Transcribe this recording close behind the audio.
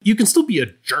you can still be a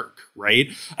jerk, right?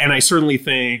 And I certainly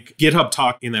think GitHub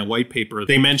Talk in that white paper,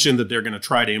 they mentioned that they're going to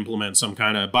try to implement some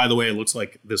kind of, by the way, it looks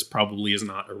like this probably is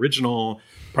not original,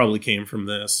 probably came from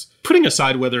this. Putting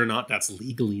aside whether or not that's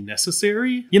legally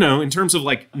necessary, in terms of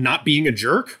like not being a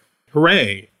jerk,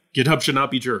 hooray. GitHub should not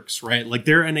be jerks, right? Like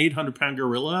they're an 800-pound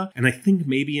gorilla. And I think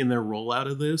maybe in their rollout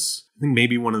of this, I think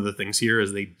maybe one of the things here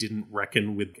is they didn't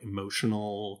reckon with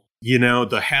emotional,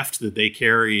 the heft that they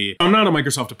carry. I'm not a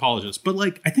Microsoft apologist, but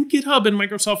like I think GitHub and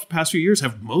Microsoft the past few years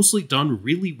have mostly done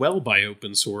really well by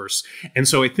open source. And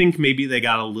so I think maybe they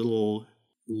got a little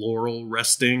laurel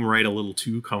resting, right? A little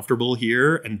too comfortable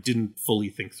here and didn't fully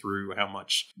think through how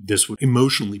much this would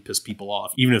emotionally piss people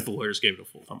off, even if the lawyers gave it a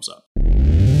full thumbs up.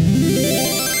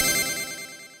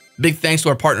 Big thanks to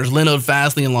our partners Linode,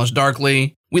 Fastly, and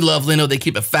LaunchDarkly. We love Linode. They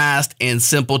keep it fast and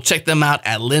simple. Check them out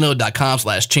at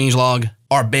linode.com/changelog.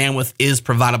 Our bandwidth is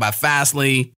provided by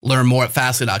Fastly. Learn more at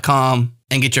fastly.com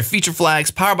and get your feature flags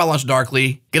powered by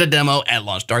LaunchDarkly. Get a demo at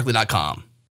launchdarkly.com.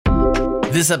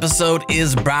 This episode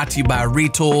is brought to you by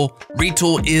Retool.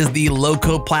 Retool is the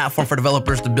low-code platform for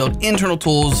developers to build internal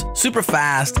tools super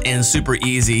fast and super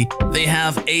easy. They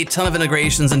have a ton of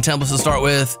integrations and templates to start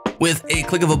with. With a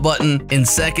click of a button in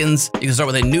seconds, you can start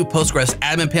with a new Postgres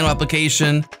admin panel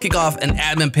application, kick off an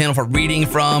admin panel for reading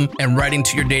from and writing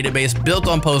to your database built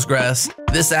on Postgres.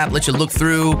 This app lets you look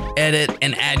through, edit,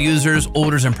 and add users,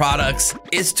 orders, and products.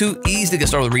 It's too easy to get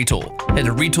started with Retool. Head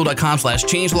to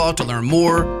retool.com/changelog to learn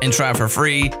more and try it for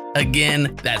free.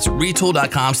 Again, that's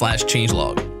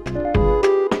retool.com/changelog.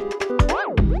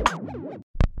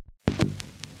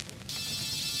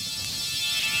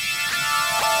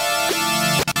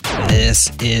 This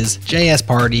is JS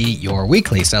Party, your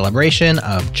weekly celebration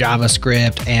of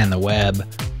JavaScript and the web.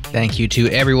 Thank you to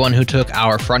everyone who took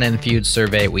our front-end feud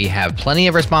survey. We have plenty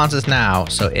of responses now,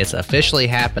 so it's officially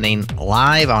happening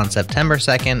live on September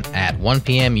 2nd at 1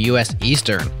 p.m. U.S.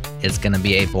 Eastern. It's going to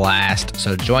be a blast,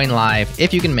 so join live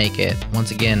if you can make it.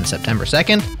 Once again, September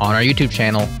 2nd on our YouTube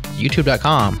channel,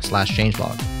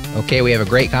 youtube.com/changelog. Okay, we have a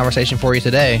great conversation for you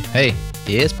today. Hey,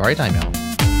 it's party time, y'all.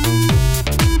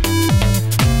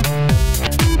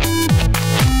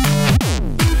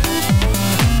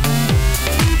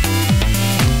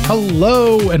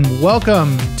 Hello and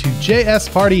welcome to JS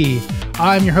Party.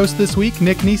 I'm your host this week,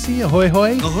 Nick Nisi. Ahoy,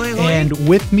 hoy. Ahoy, hoy. And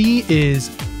with me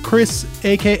is Chris,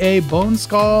 aka Bone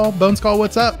Skull. Bone Skull,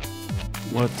 what's up?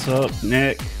 What's up,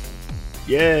 Nick?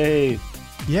 Yay.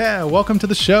 Yeah, welcome to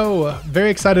the show.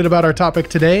 Very excited about our topic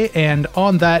today. And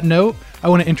on that note, I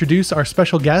want to introduce our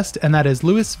special guest, and that is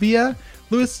Luis Villa.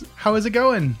 Luis, how is it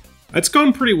going? It's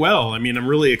going pretty well. I mean, I'm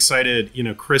really excited.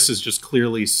 Chris is just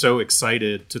clearly so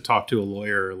excited to talk to a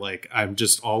lawyer. Like, I'm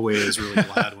just always really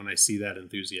glad when I see that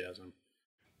enthusiasm.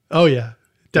 Oh, yeah,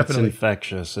 definitely. It's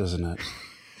infectious, isn't it?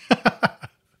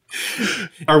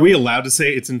 Are we allowed to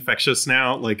say it's infectious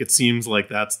now? Like, it seems like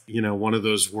that's, one of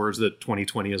those words that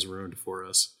 2020 has ruined for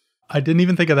us. I didn't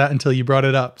even think of that until you brought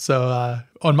it up. So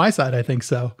on my side, I think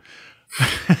so.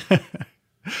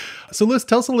 So Liz,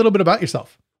 tell us a little bit about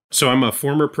yourself. So I'm a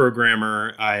former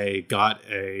programmer. I got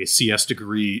a CS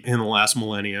degree in the last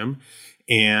millennium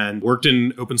and worked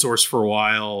in open source for a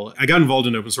while. I got involved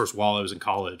in open source while I was in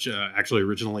college, actually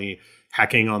originally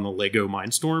hacking on the Lego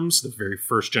Mindstorms, the very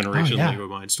first generation Lego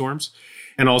Mindstorms.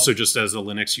 And also just as a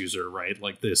Linux user, right?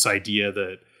 Like this idea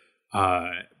that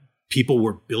people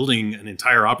were building an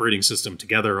entire operating system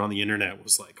together on the internet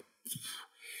was like...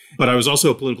 But I was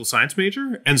also a political science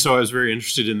major. And so I was very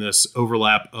interested in this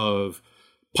overlap of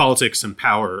politics and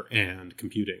power and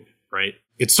computing, right?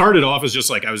 It started off as just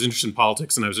like I was interested in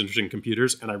politics and I was interested in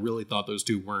computers, and I really thought those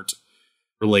two weren't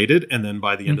related. And then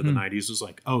by the end of the 90s, it was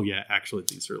like, oh yeah, actually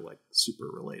these are like super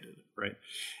related, right?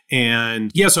 And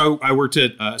yeah, so I worked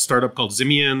at a startup called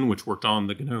Zimian, which worked on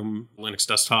the GNOME Linux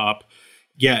desktop.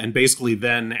 Yeah, and basically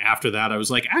then after that, I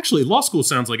was like, actually, law school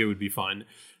sounds like it would be fun.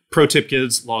 Pro tip,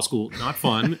 kids, law school, not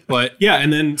fun. But yeah,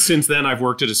 and then since then, I've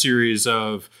worked at a series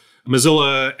of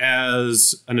Mozilla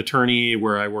as an attorney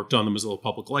where I worked on the Mozilla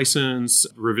public license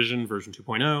revision version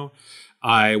 2.0.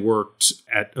 I worked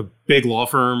at a big law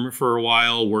firm for a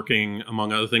while, working,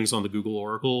 among other things, on the Google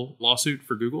Oracle lawsuit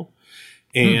for Google,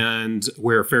 and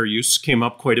where fair use came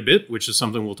up quite a bit, which is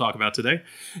something we'll talk about today.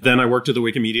 Then I worked at the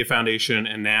Wikimedia Foundation,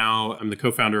 and now I'm the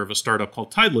co-founder of a startup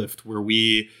called Tidelift, where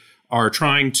we are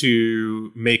trying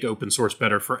to make open source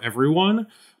better for everyone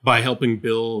by helping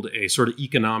build a sort of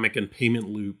economic and payment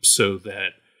loop so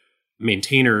that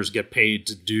maintainers get paid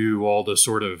to do all the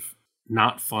sort of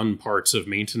not fun parts of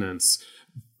maintenance,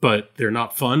 but they're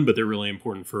not fun, but they're really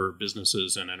important for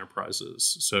businesses and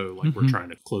enterprises. So like we're trying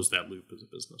to close that loop as a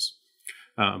business.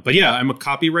 But yeah, I'm a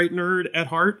copyright nerd at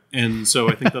heart. And so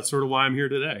I think that's sort of why I'm here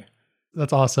today.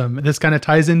 That's awesome. This kind of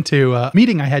ties into a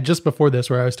meeting I had just before this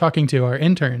where I was talking to our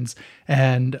interns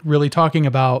and really talking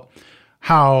about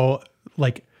how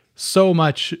like so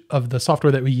much of the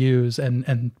software that we use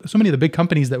and so many of the big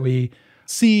companies that we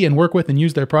see and work with and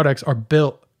use their products are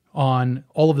built on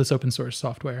all of this open source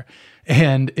software.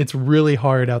 And it's really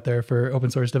hard out there for open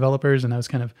source developers. And I was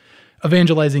kind of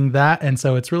evangelizing that. And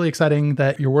so it's really exciting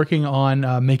that you're working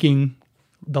on making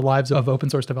the lives of open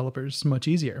source developers much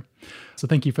easier. So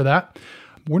thank you for that.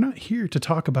 We're not here to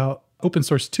talk about open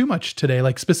source too much today.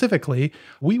 Like specifically,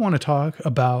 we want to talk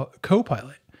about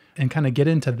Copilot and kind of get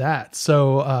into that.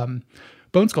 So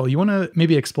Bone Skull, you want to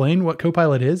maybe explain what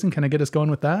Copilot is and kind of get us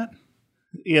going with that?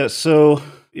 Yeah, so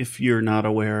if you're not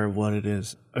aware of what it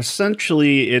is,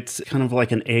 essentially it's kind of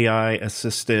like an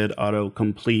AI-assisted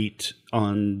autocomplete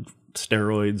on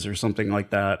steroids or something like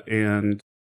that. And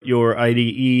your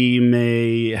IDE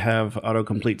may have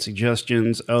autocomplete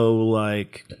suggestions. Oh,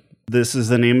 like this is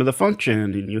the name of the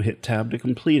function, and you hit tab to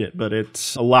complete it. But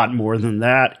it's a lot more than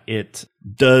that. It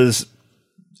does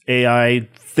AI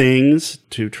things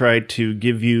to try to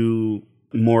give you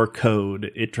more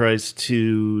code. It tries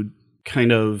to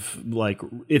kind of like,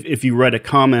 if you write a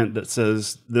comment that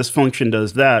says this function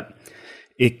does that,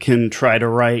 it can try to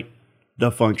write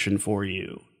the function for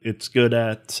you. It's good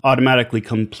at automatically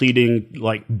completing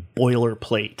like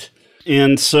boilerplate.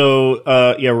 And so,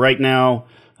 right now,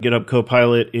 GitHub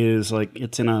Copilot is like,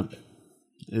 it's in a,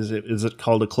 is it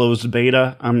called a closed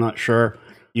beta? I'm not sure.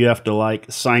 You have to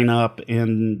like sign up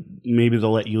and maybe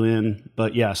they'll let you in.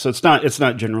 But yeah, so it's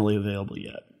not generally available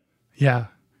yet. Yeah.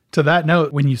 To that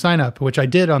note, when you sign up, which I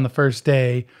did on the first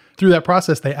day, through that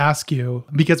process, they ask you,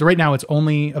 because right now it's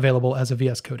only available as a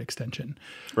VS Code extension.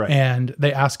 Right. And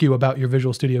they ask you about your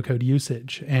Visual Studio Code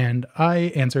usage. And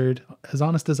I answered as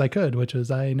honest as I could, which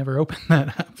is I never opened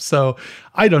that app. So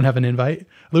I don't have an invite.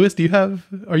 Lewis,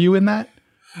 are you in that?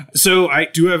 So I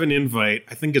do have an invite.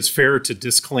 I think it's fair to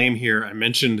disclaim here. I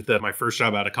mentioned that my first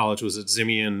job out of college was at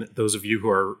Zimian. Those of you who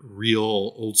are real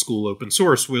old school open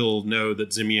source will know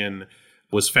that Zimian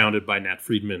was founded by Nat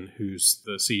Friedman, who's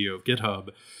the CEO of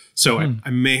GitHub. So I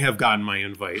may have gotten my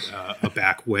invite a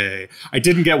back way. I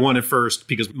didn't get one at first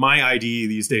because my IDE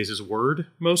these days is Word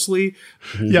mostly,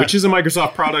 which is a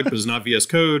Microsoft product, but is not VS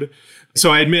Code.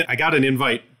 So I admit I got an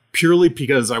invite purely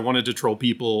because I wanted to troll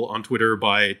people on Twitter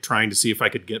by trying to see if I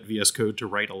could get VS Code to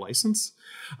write a license.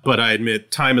 But I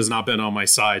admit time has not been on my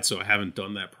side, so I haven't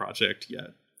done that project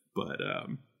yet. But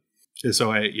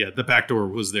so the back door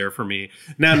was there for me.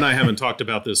 Nat and I haven't talked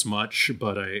about this much,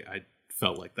 but I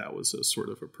felt like that was a sort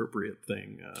of appropriate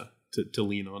thing to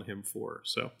lean on him for.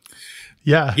 So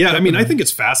yeah. Definitely. I mean, I think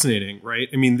it's fascinating, right?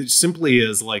 I mean, simply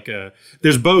as like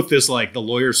there's both this like the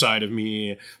lawyer side of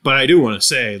me, but I do want to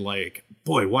say like,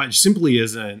 boy, why simply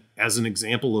as an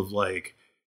example of like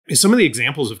some of the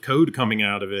examples of code coming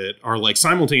out of it are like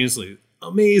simultaneously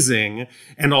amazing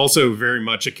and also very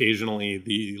much occasionally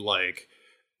the like,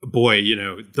 boy,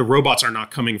 the robots are not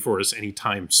coming for us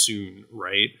anytime soon,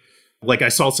 right? Like I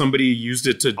saw somebody used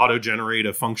it to auto-generate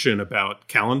a function about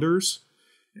calendars.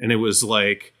 And it was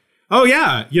like, oh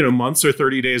yeah, months are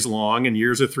 30 days long and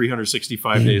years are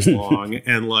 365 days long.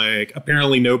 And like,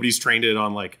 apparently nobody's trained it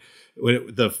on like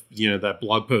that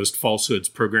blog post falsehoods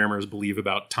programmers believe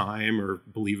about time or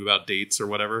believe about dates or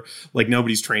whatever. Like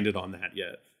nobody's trained it on that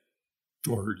yet.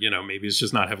 Or, maybe it's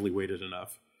just not heavily weighted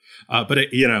enough. But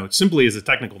it simply is a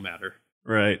technical matter.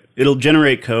 Right. It'll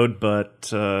generate code, but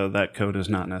that code is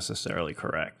not necessarily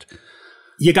correct.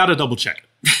 You got to double check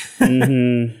it.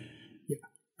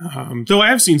 Mm-hmm. So I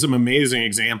have seen some amazing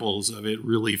examples of it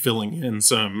really filling in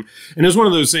some. And it's one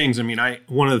of those things, I mean,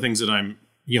 one of the things that I'm,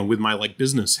 with my like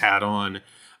business hat on,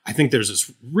 I think there's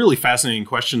this really fascinating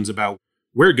questions about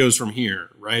where it goes from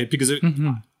here, right? Because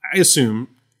I assume,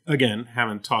 again,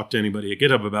 haven't talked to anybody at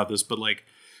GitHub about this, but like,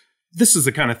 this is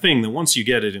the kind of thing that once you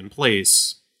get it in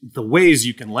place, the ways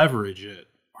you can leverage it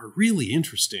are really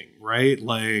interesting, right?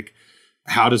 Like,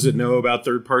 how does it know about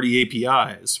third-party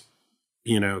APIs?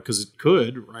 Because it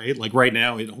could, right? Like right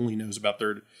now, it only knows about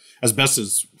as best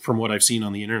as from what I've seen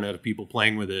on the internet of people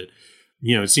playing with it,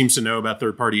 it seems to know about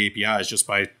third-party APIs just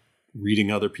by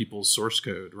reading other people's source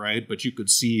code, right? But you could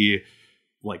see,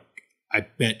 like, I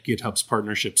bet GitHub's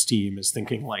partnerships team is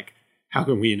thinking like, how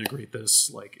can we integrate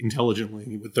this like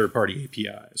intelligently with third-party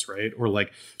APIs, right? Or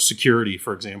like security,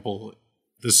 for example.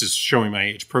 This is showing my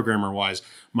age programmer-wise.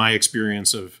 My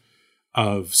experience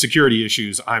of security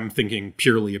issues, I'm thinking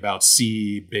purely about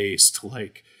C-based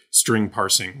like string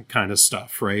parsing kind of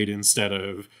stuff, right? Instead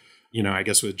of, I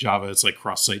guess with Java, it's like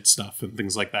cross-site stuff and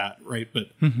things like that, right? But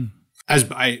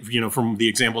from the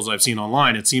examples I've seen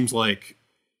online, it seems like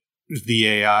the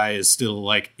AI is still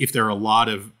like, if there are a lot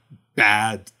of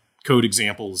bad code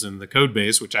examples in the code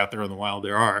base, which out there in the wild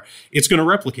there are, it's going to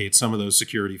replicate some of those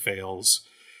security fails.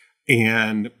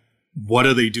 And what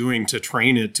are they doing to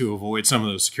train it to avoid some of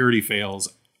those security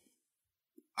fails?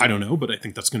 I don't know, but I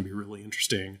think that's going to be really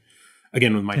interesting.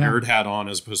 Again, with my nerd hat on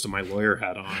as opposed to my lawyer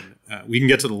hat on. We can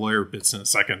get to the lawyer bits in a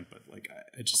second, but like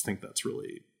I just think that's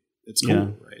really, it's cool,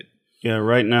 right? Yeah,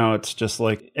 right now it's just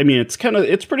like, I mean, it's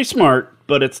pretty smart,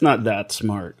 but it's not that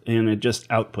smart. And it just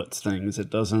outputs things. It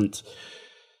doesn't,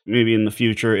 maybe in the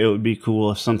future, it would be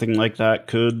cool if something like that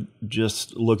could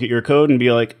just look at your code and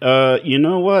be like, you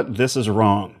know what, this is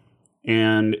wrong.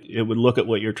 And it would look at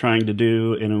what you're trying to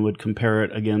do and it would compare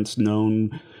it against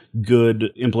known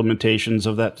good implementations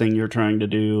of that thing you're trying to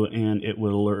do, and it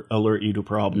would alert you to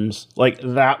problems. Like,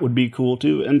 that would be cool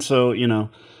too. And so,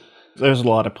 there's a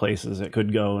lot of places it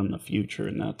could go in the future,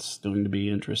 and that's going to be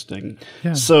interesting.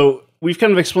 Yeah. So we've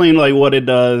kind of explained like what it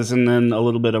does and then a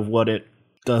little bit of what it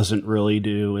doesn't really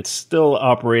do. It's still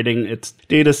operating. Its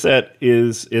data set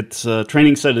its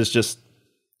training set is just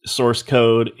source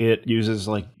code. It uses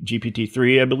like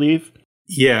GPT-3, I believe.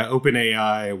 Yeah,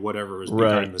 OpenAI, whatever is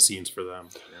behind the scenes for them.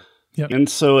 Yep. And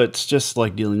so it's just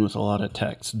like dealing with a lot of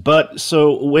text. But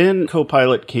so when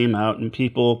Copilot came out and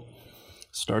people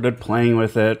started playing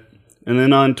with it, and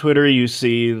then on Twitter you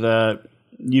see that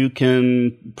you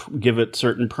can give it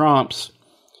certain prompts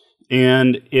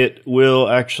and it will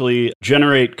actually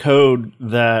generate code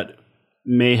that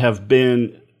may have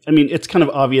been, I mean, it's kind of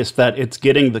obvious that it's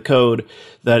getting the code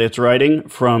that it's writing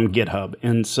from GitHub.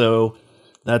 And so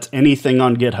that's anything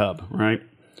on GitHub, right?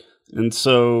 And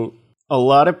so a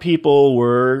lot of people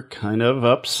were kind of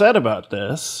upset about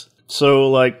this. So,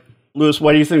 like, Lewis,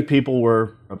 why do you think people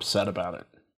were upset about it?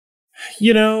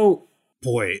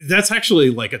 Boy, that's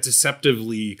actually like a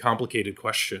deceptively complicated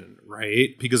question, right?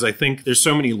 Because I think there's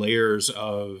so many layers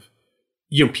of,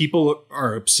 people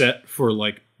are upset for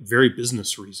like very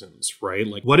business reasons, right?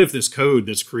 Like, what if this code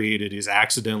that's created is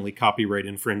accidentally copyright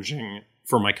infringing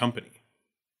for my company,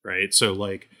 right? So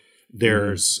like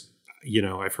there's,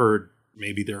 I've heard,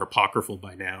 maybe they're apocryphal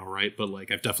by now, right? But like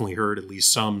I've definitely heard at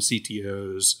least some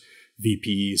CTOs,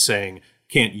 VPs saying,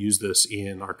 can't use this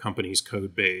in our company's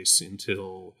code base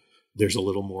until there's a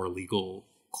little more legal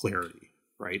clarity,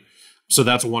 right? So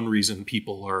that's one reason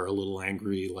people are a little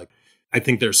angry. Like, I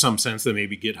think there's some sense that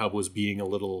maybe GitHub was being a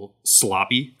little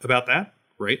sloppy about that,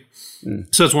 right?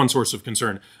 So that's one source of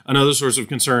concern. Another source of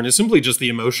concern is simply just the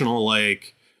emotional,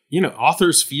 like,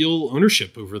 authors feel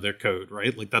ownership over their code,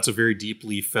 right? Like, that's a very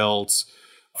deeply felt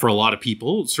for a lot of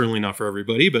people, certainly not for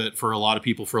everybody, but for a lot of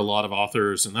people, for a lot of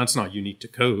authors, and that's not unique to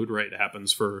code, right? It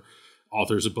happens for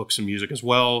authors of books and music as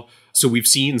well. So we've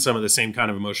seen some of the same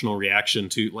kind of emotional reaction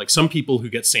to like some people who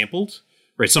get sampled,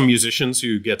 right? Some musicians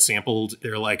who get sampled,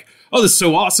 they're like, oh, this is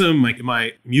so awesome. Like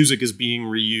my music is being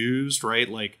reused, right?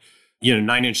 Like,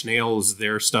 9 Inch Nails,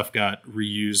 their stuff got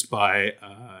reused by,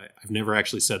 I've never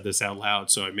actually said this out loud,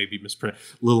 so I may be mispronouncing,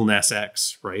 Lil Nas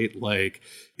X, right? Like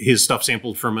his stuff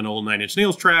sampled from an old 9 Inch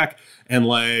Nails track, and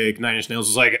like 9 Inch Nails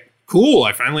was like, cool,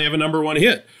 I finally have a #1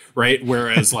 hit. Right.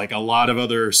 Whereas like a lot of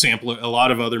other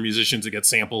musicians that get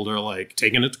sampled are like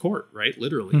taking it to court. Right.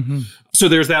 Literally. Mm-hmm. So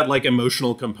there's that like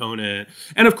emotional component.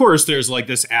 And of course, there's like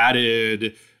this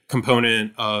added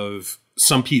component of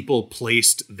some people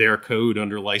placed their code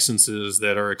under licenses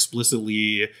that are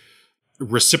explicitly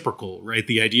reciprocal. Right.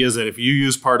 The idea is that if you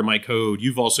use part of my code,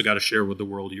 you've also got to share with the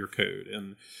world your code.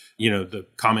 And the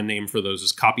common name for those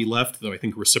is copyleft, though I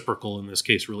think reciprocal in this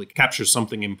case really captures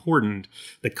something important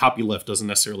that copyleft doesn't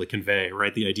necessarily convey,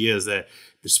 right? The idea is that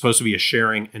there's supposed to be a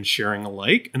sharing and sharing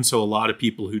alike. And so a lot of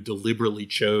people who deliberately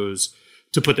chose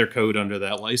to put their code under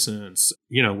that license,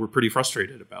 were pretty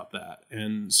frustrated about that.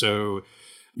 And so,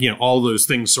 all those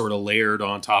things sort of layered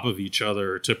on top of each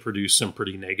other to produce some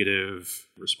pretty negative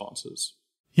responses.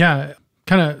 Yeah,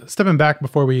 kind of stepping back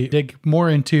before we dig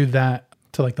more into that,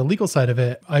 to like the legal side of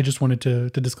it, I just wanted to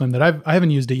disclaim that I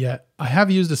haven't used it yet. I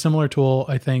have used a similar tool,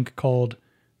 I think, called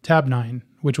Tab9,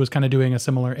 which was kind of doing a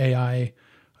similar AI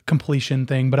completion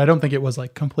thing, but I don't think it was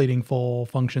like completing full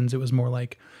functions. It was more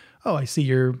like, oh, I see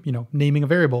you're, naming a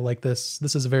variable like this.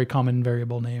 This is a very common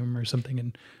variable name or something,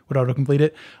 and would autocomplete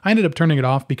it. I ended up turning it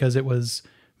off because it was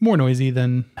more noisy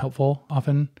than helpful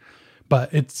often.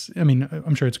 But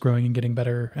I'm sure it's growing and getting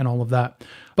better and all of that.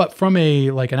 But from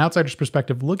an outsider's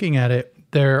perspective, looking at it,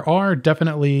 there are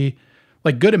definitely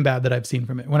like good and bad that I've seen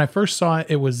from it. When I first saw it,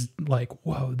 it was like,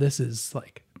 whoa, this is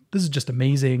just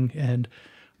amazing. And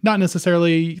not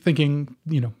necessarily thinking,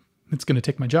 it's going to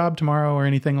take my job tomorrow or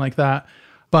anything like that.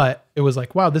 But it was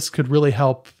like, wow, this could really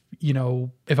help,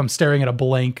 if I'm staring at a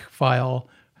blank file,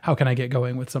 how can I get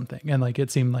going with something? And like, it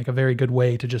seemed like a very good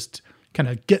way to just kind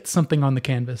of get something on the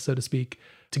canvas, so to speak,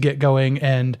 to get going.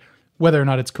 And whether or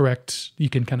not it's correct, you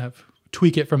can kind of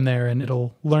tweak it from there and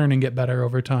it'll learn and get better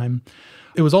over time.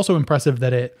 It was also impressive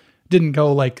that it didn't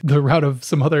go like the route of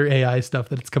some other AI stuff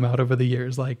that's come out over the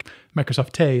years. Like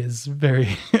Microsoft Tay is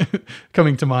very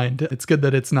coming to mind. It's good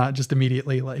that it's not just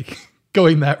immediately like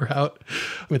going that route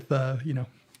with, I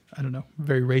don't know,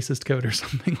 very racist code or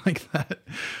something like that.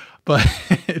 But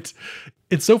it's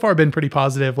so far been pretty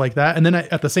positive like that. And then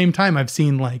at the same time, I've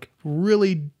seen like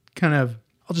really kind of,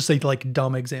 I'll just say like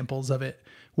dumb examples of it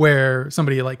where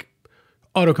somebody like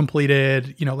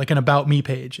auto-completed, like an About Me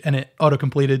page, and it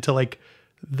auto-completed to like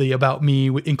the About Me,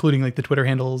 including like the Twitter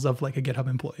handles of like a GitHub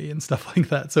employee and stuff like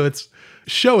that. So it's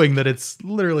showing that it's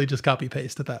literally just copy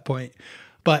paste at that point,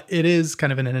 but it is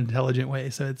kind of in an intelligent way.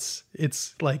 So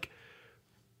it's like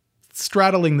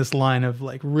straddling this line of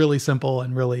like really simple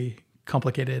and really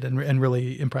complicated and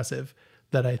really impressive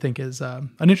that I think is an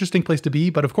interesting place to be.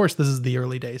 But of course, this is the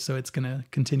early days, so it's going to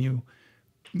continue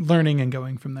learning and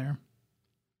going from there.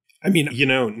 I mean,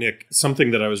 Nick,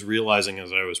 something that I was realizing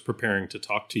as I was preparing to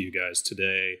talk to you guys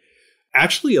today,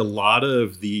 actually a lot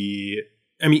of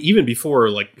even before,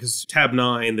 like, because tab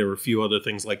 9, there were a few other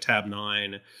things like tab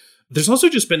 9. There's also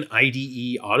just been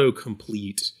IDE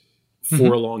autocomplete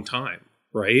for a long time,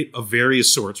 right? Of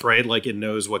various sorts, right? Like it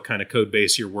knows what kind of code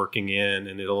base you're working in,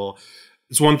 and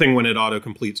it's one thing when it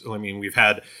autocompletes. I mean, we've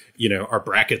had, our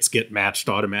brackets get matched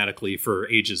automatically for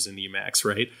ages in Emacs,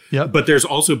 right? Yeah. But there's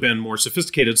also been more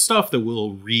sophisticated stuff that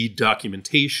will read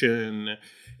documentation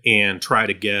and try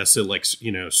to guess at like,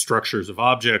 structures of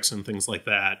objects and things like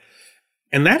that.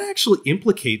 And that actually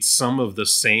implicates some of the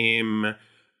same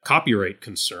copyright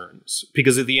concerns,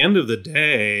 because at the end of the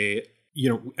day,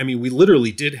 we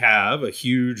literally did have a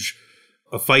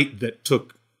fight that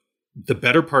took the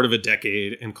better part of a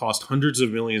decade and cost hundreds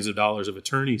of millions of dollars of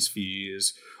attorney's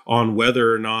fees on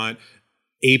whether or not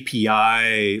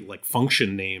API, like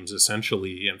function names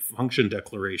essentially, and function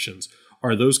declarations,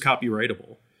 are those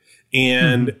copyrightable?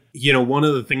 And, one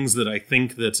of the things that I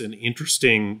think that's an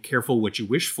interesting, careful what you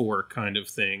wish for kind of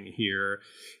thing here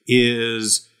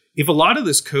is if a lot of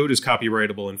this code is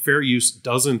copyrightable and fair use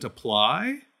doesn't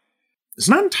apply, it's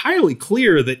not entirely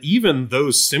clear that even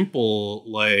those simple,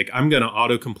 like, I'm going to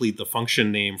autocomplete the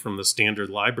function name from the standard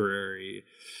library,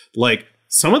 like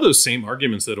some of those same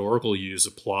arguments that Oracle use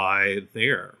apply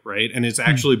there, right? And it's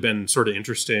actually been sort of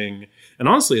interesting and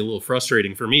honestly a little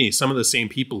frustrating for me. Some of the same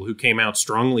people who came out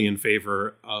strongly in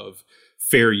favor of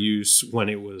fair use when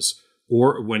it was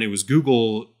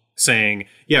Google saying,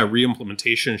 yeah,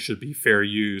 reimplementation should be fair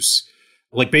use.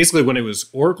 Like basically when it was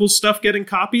Oracle stuff getting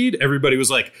copied, everybody was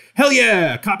like, hell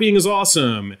yeah, copying is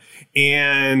awesome.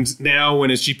 And now when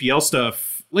it's GPL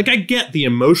stuff, like I get the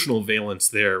emotional valence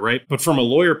there, right? But from a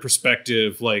lawyer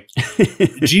perspective, like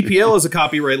GPL is a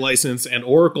copyright license and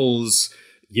Oracle's,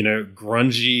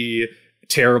 grungy,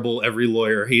 terrible, every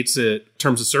lawyer hates it,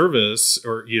 terms of service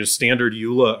or, standard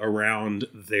EULA around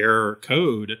their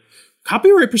code.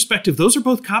 Copyright perspective, those are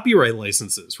both copyright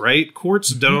licenses, right? Courts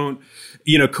don't,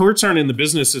 courts aren't in the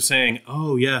business of saying,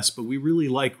 oh, yes, but we really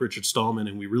like Richard Stallman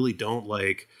and we really don't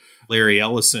like Larry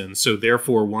Ellison. So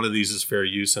therefore, one of these is fair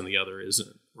use and the other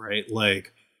isn't, right?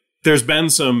 Like there's been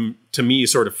some, to me,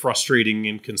 sort of frustrating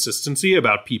inconsistency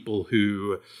about people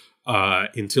who,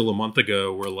 until a month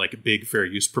ago, were like big fair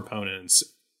use proponents.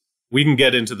 We can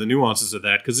get into the nuances of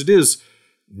that because it is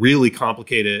really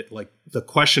complicated. Like the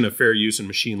question of fair use in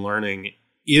machine learning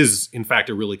is in fact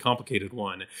a really complicated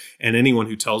one. And anyone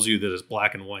who tells you that it's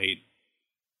black and white,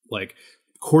 like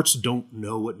courts don't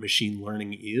know what machine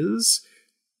learning is.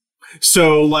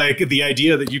 So like the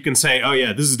idea that you can say, oh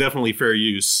yeah, this is definitely fair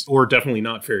use or definitely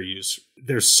not fair use.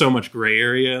 There's so much gray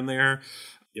area in there.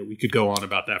 Yeah, we could go on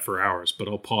about that for hours, but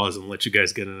I'll pause and let you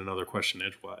guys get in another question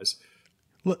edgewise.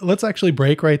 Let's actually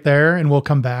break right there and we'll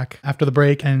come back after the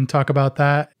break and talk about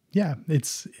that. Yeah,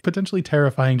 it's potentially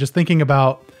terrifying just thinking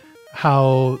about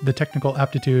how the technical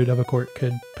aptitude of a court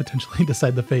could potentially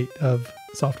decide the fate of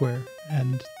software.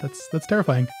 And that's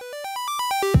terrifying.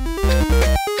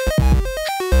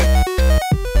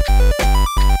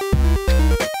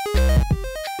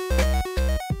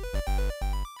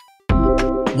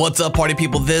 What's up, party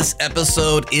people? This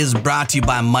episode is brought to you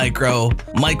by Micro.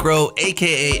 Micro,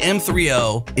 aka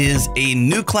M3O, is a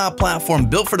new cloud platform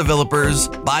built for developers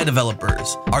by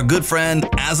developers. Our good friend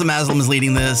Azam Aslam is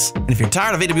leading this. And if you're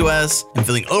tired of AWS and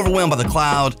feeling overwhelmed by the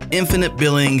cloud, infinite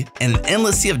billing, and an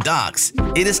endless sea of docs,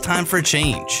 it is time for a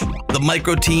change. The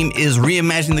Micro team is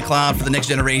reimagining the cloud for the next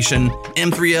generation.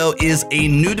 M3O is a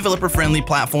new developer-friendly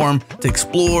platform to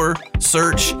explore,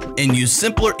 search, and use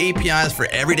simpler APIs for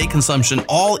everyday consumption,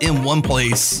 all in one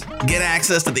place. Get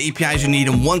access to the APIs you need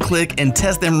in one click and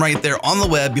test them right there on the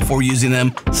web before using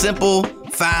them. Simple,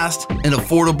 fast, and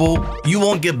affordable. You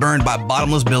won't get burned by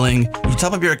bottomless billing. You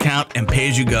top up your account and pay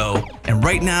as you go. And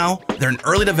right now, they're in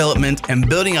early development and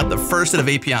building out the first set of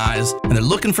APIs, and they're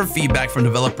looking for feedback from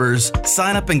developers.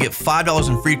 Sign up and get $5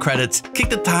 in free credits. Kick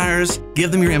the tires,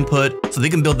 give them your input so they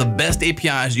can build the best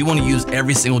APIs you want to use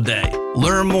every single day.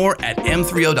 Learn more at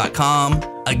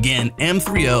m3o.com. Again,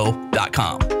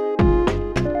 m3o.com.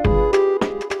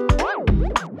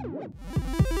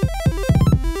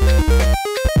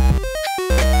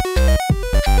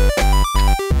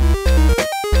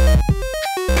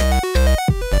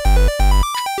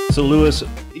 So, Lewis,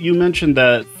 you mentioned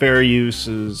that fair use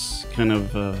is kind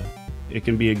of, it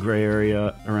can be a gray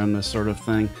area around this sort of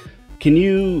thing. Can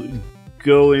you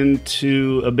go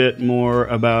into a bit more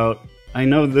about, I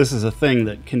know this is a thing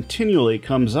that continually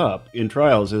comes up in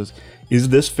trials, is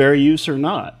this fair use or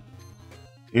not?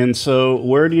 And so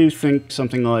where do you think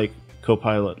something like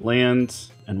Copilot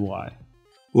lands and why?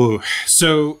 Whoa.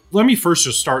 So let me first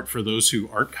just start for those who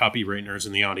aren't copyright nerds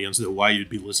in the audience, though why you'd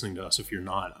be listening to us if you're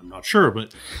not, I'm not sure,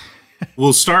 but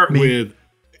we'll start with,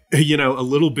 a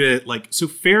little bit like, so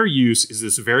fair use is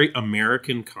this very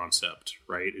American concept,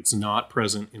 right? It's not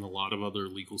present in a lot of other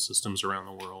legal systems around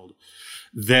the world,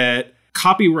 that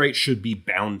copyright should be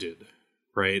bounded,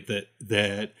 right?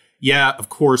 That yeah, of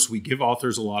course, we give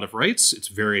authors a lot of rights. It's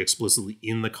very explicitly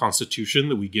in the Constitution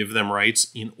that we give them rights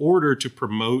in order to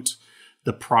promote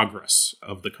the progress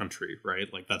of the country,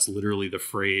 right? Like that's literally the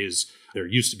phrase. There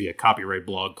used to be a copyright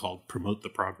blog called Promote the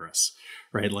Progress,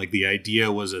 right? Like the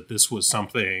idea was that this was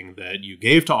something that you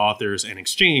gave to authors and in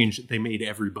exchange, they made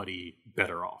everybody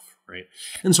better off, right?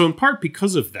 And so in part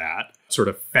because of that sort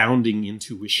of founding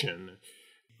intuition,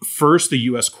 first the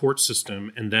US court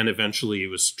system, and then eventually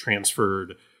it was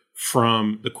transferred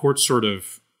from the courts sort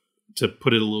of, to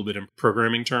put it a little bit in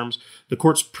programming terms, the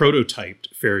courts prototyped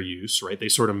fair use, right? They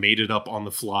sort of made it up on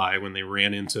the fly when they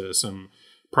ran into some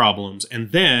problems.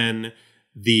 And then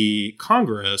the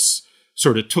Congress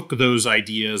sort of took those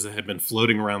ideas that had been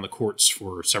floating around the courts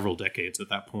for several decades at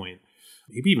that point,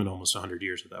 maybe even almost 100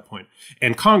 years at that point.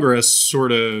 And Congress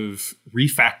sort of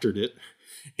refactored it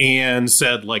and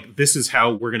said, like, this is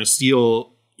how we're going to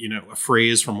steal, a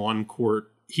phrase from one court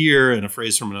here and a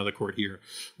phrase from another court here.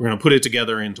 We're going to put it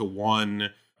together into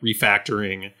one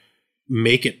refactoring,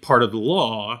 make it part of the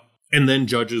law, and then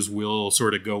judges will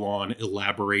sort of go on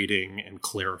elaborating and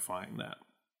clarifying that.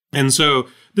 And so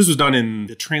this was done in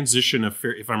the transition of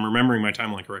fair, if I'm remembering my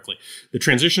timeline correctly, the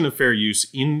transition of fair use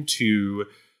into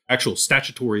actual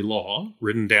statutory law,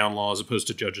 written down law, as opposed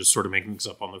to judges sort of making things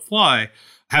up on the fly,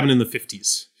 happened in the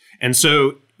 50s. And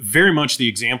so very much the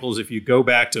examples, if you go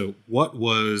back to what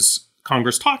was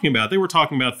Congress talking about, they were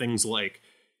talking about things like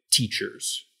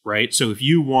teachers, right? So if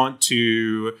you want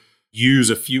to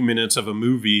use a few minutes of a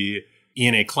movie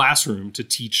in a classroom to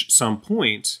teach some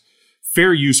point,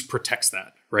 fair use protects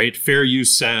that, right? Fair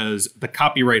use says the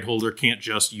copyright holder can't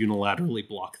just unilaterally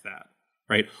block that,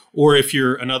 right? Or if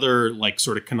you're another like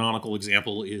sort of canonical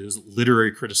example is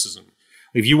literary criticism.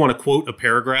 If you want to quote a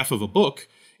paragraph of a book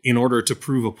in order to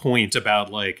prove a point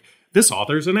about like this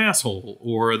author's an asshole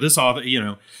or this author,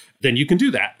 then you can do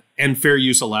that. And fair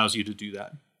use allows you to do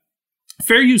that.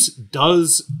 Fair use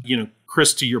does,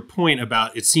 Chris, to your point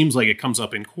about it seems like it comes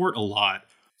up in court a lot.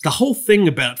 The whole thing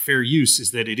about fair use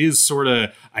is that it is sort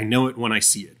of, I know it when I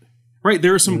see it, right?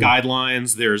 There are some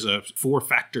guidelines. There's a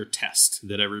 4-factor test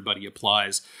that everybody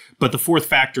applies. But the 4th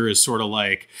factor is sort of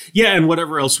like, yeah, and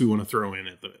whatever else we want to throw in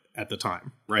at the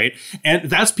time, right?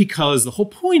 And that's because the whole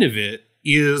point of it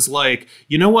is like,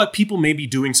 you know what? People may be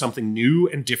doing something new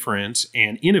and different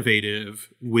and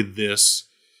innovative with this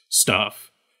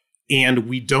stuff. And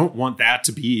we don't want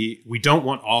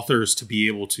authors to be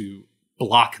able to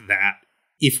block that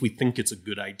if we think it's a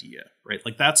good idea, right?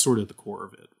 Like that's sort of the core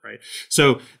of it, right?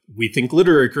 So we think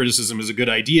literary criticism is a good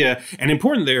idea. And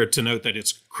important there to note that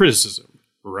it's criticism,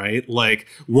 right? Like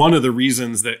one of the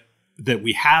reasons that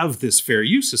we have this fair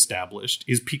use established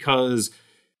is because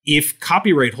if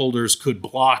copyright holders could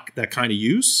block that kind of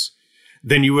use,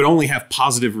 then you would only have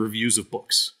positive reviews of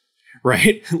books,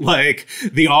 right? Like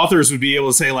the authors would be able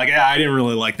to say like, I didn't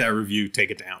really like that review,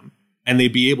 take it down. And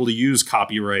they'd be able to use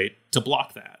copyright to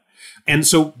block that. And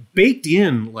so baked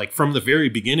in, like from the very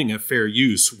beginning of fair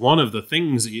use, one of the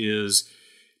things is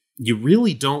you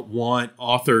really don't want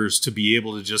authors to be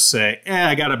able to just say,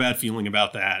 I got a bad feeling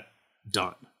about that,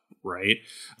 done, right?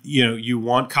 You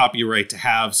want copyright to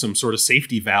have some sort of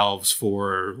safety valves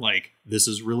for like, this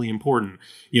is really important.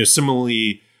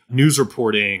 Similarly, news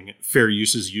reporting, fair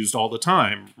use is used all the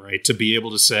time, right? To be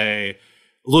able to say,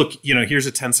 look, here's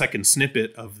a 10-second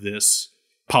snippet of this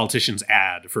politician's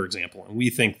ad, for example, and we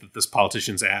think that this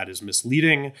politician's ad is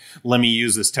misleading. Let me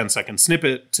use this 10-second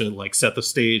snippet to like set the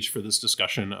stage for this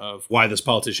discussion of why this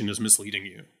politician is misleading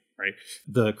you, right?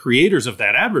 The creators of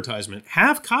that advertisement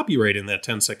have copyright in that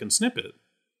 10-second snippet,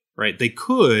 right? They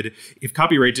could, if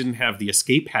copyright didn't have the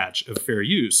escape hatch of fair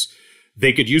use,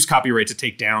 they could use copyright to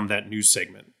take down that news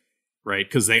segment, right?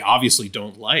 Because they obviously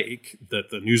don't like that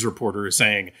the news reporter is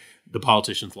saying the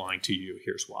politician's lying to you,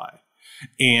 here's why.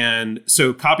 And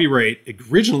so copyright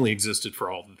originally existed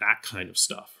for all that kind of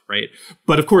stuff, right?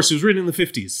 But of course, it was written in the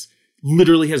 50s.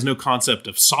 Literally has no concept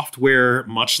of software,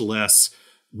 much less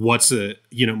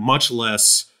much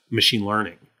less machine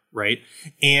learning, right?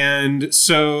 And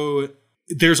so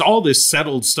there's all this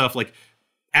settled stuff. Like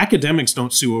academics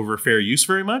don't sue over fair use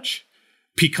very much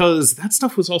because that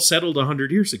stuff was all settled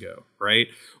 100 years ago, right?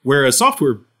 Whereas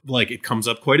software, like it comes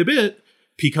up quite a bit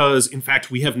because in fact,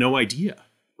 we have no idea.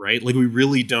 Right? Like we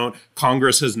really don't,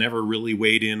 Congress has never really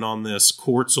weighed in on this.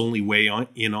 Courts only weigh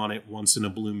in on it once in a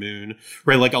blue moon,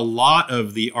 right? Like a lot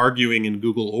of the arguing in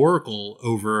Google Oracle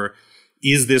over,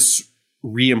 is this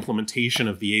re-implementation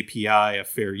of the API of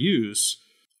fair use?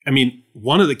 I mean,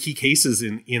 one of the key cases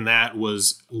in that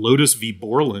was Lotus v.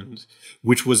 Borland,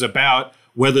 which was about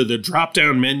whether the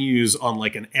drop-down menus on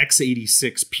like an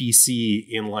x86 PC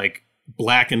in like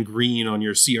black and green on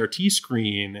your CRT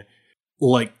screen,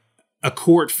 like, a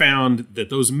court found that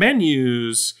those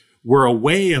menus were a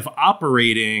way of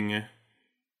operating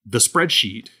the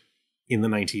spreadsheet in the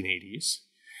 1980s.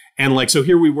 And like, so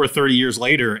here we were 30 years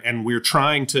later, and we're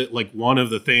trying to, like, one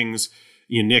of the things,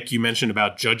 Nick, you mentioned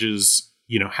about judges,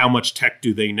 how much tech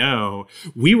do they know?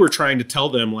 We were trying to tell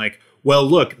them like, well,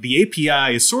 look, the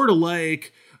API is sort of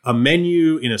like a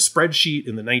menu in a spreadsheet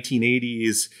in the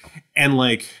 1980s. And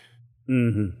like,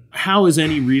 how is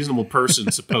any reasonable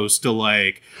person supposed to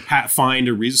like find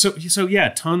a reason? So yeah,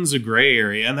 tons of gray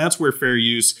area. And that's where fair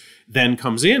use then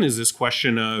comes in, is this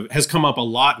question of, has come up a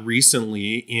lot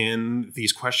recently in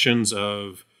these questions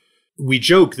of, we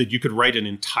joke that you could write an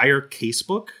entire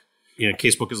casebook.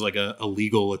 Casebook is like a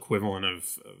legal equivalent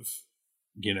of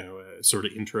a sort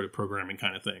of intro to programming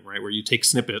kind of thing, right? Where you take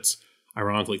snippets,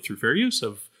 ironically through fair use,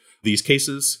 of these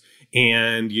cases,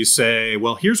 and you say,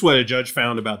 well, here's what a judge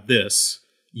found about this.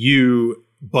 You,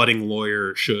 budding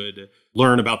lawyer, should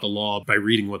learn about the law by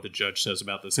reading what the judge says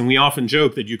about this. And we often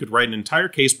joke that you could write an entire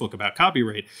casebook about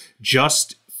copyright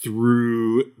just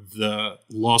through the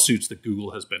lawsuits that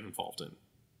Google has been involved in,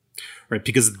 right?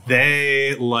 Because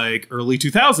they, like early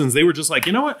 2000s, they were just like,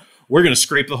 you know what? We're going to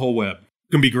scrape the whole web.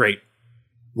 It's going to be great.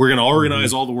 We're going to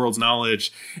organize all the world's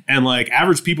knowledge. And like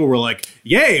average people were like,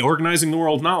 yay, organizing the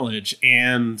world's knowledge.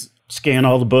 And scan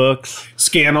all the books,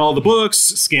 scan all the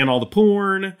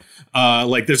porn.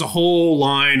 Like there's a whole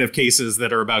line of cases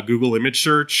that are about Google image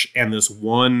search and this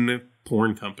one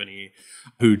porn company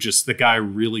who the guy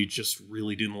really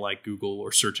didn't like Google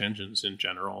or search engines in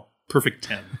general. Perfect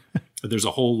 10. There's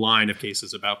a whole line of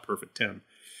cases about Perfect 10.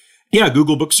 Yeah,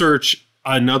 Google Book Search,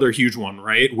 another huge one,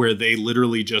 right? Where they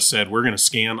literally just said, we're going to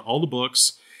scan all the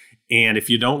books. And if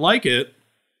you don't like it,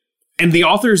 and the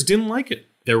authors didn't like it.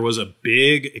 There was a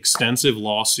big, extensive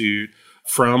lawsuit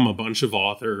from a bunch of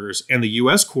authors, and the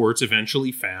U.S. courts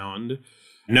eventually found,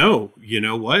 no, you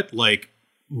know what? Like,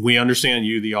 we understand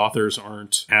you, the authors,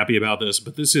 aren't happy about this,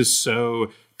 but this is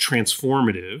so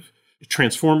transformative.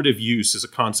 Transformative use is a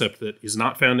concept that is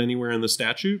not found anywhere in the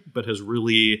statute, but has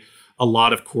really, a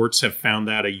lot of courts have found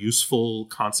that a useful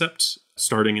concept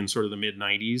starting in sort of the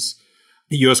mid-90s.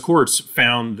 The U.S. courts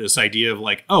found this idea of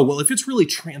like, oh, well, if it's really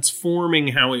transforming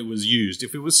how it was used,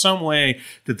 if it was some way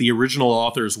that the original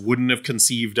authors wouldn't have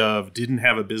conceived of, didn't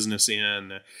have a business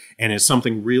in, and is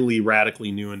something really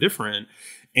radically new and different.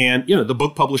 And, the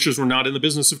book publishers were not in the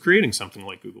business of creating something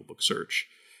like Google Book Search.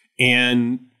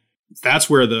 And that's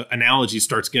where the analogy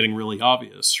starts getting really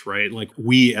obvious, right? Like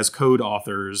we as code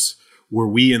authors, were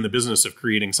we in the business of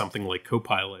creating something like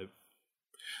Copilot?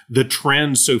 The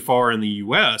trend so far in the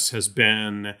US has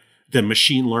been that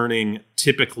machine learning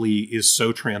typically is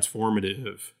so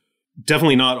transformative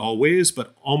definitely not always,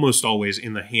 but almost always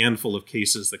in the handful of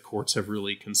cases that courts have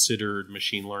really considered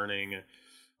machine learning,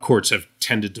 courts have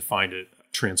tended to find it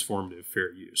transformative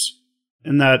fair use.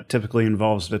 And that typically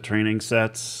involves the training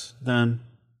sets then?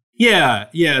 Yeah.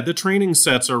 The training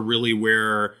sets are really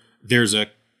where there's a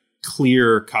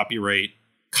clear copyright.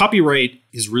 Copyright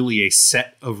is really a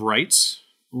set of rights,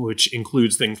 which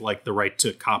includes things like the right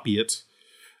to copy it,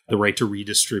 the right to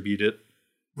redistribute it,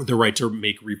 the right to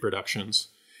make reproductions.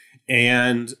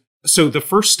 And so the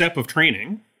first step of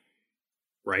training,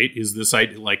 right, is this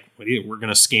idea, like, we're going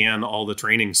to scan all the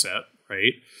training set,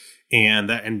 right?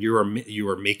 And you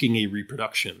are making a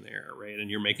reproduction there, right? And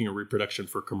you're making a reproduction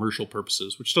for commercial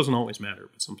purposes, which doesn't always matter,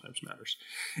 but sometimes matters.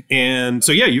 And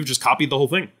so, you've just copied the whole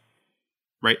thing,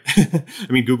 right? I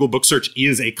mean, Google Book Search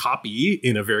is a copy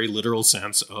in a very literal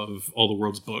sense of all the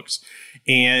world's books.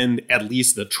 And at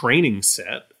least the training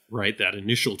set, right, that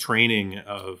initial training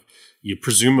of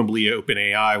presumably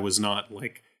OpenAI was not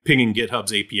like pinging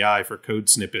GitHub's API for code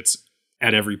snippets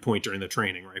at every point during the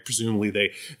training, right? Presumably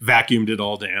they vacuumed it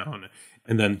all down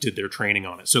and then did their training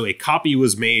on it. So a copy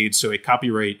was made, so a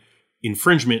copyright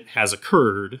infringement has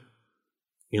occurred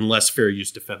unless fair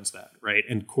use defends that, right?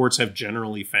 And courts have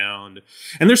generally found,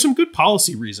 and there's some good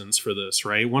policy reasons for this,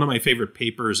 right? One of my favorite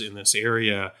papers in this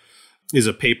area is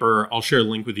a paper, I'll share a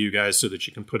link with you guys so that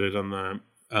you can put it on the,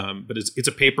 but it's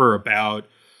a paper about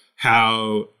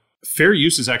how fair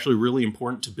use is actually really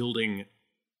important to building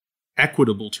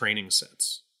equitable training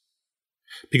sets.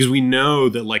 Because we know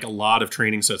that like a lot of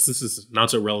training sets, this is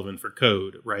not so relevant for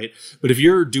code, right? But if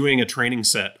you're doing a training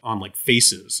set on like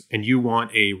faces and you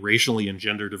want a racially and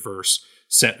gender diverse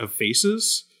set of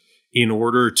faces in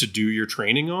order to do your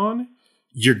training on,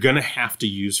 you're going to have to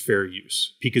use fair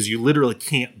use because you literally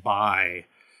can't buy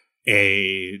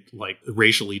a like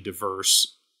racially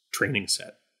diverse training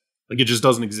set. Like it just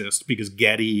doesn't exist because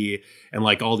Getty and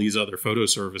like all these other photo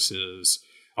services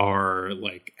are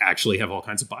like actually have all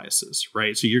kinds of biases,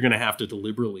 right? So you're going to have to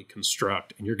deliberately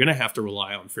construct and you're going to have to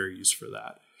rely on fair use for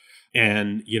that.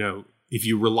 And, if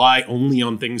you rely only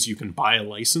on things you can buy a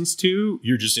license to,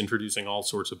 you're just introducing all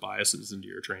sorts of biases into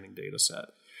your training data set.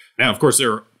 Now, of course,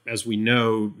 there are, as we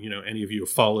know, any of you have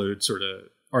followed sort of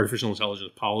artificial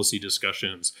intelligence policy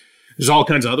discussions, there's all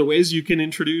kinds of other ways you can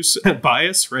introduce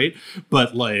bias, right?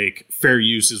 But like fair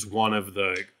use is one of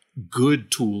the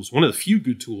good tools, one of the few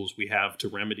good tools we have to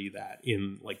remedy that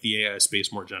in like the AI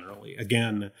space more generally.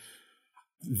 Again,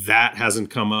 that hasn't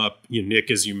come up,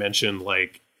 Nick, as you mentioned,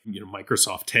 like,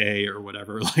 Microsoft Tay or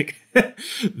whatever, like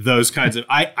those kinds of,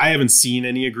 I haven't seen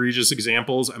any egregious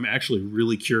examples. I'm actually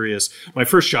really curious. My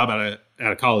first job out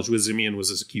of college with Zimian was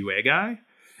as a QA guy.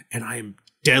 And I am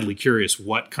deadly curious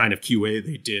what kind of QA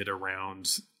they did around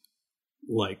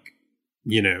like,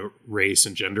 race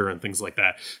and gender and things like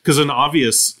that. Because an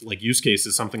obvious like use case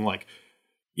is something like,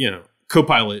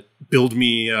 Copilot, build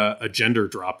me a gender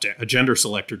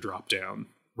selector drop down,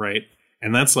 right?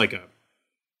 And that's like a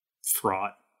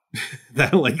fraught.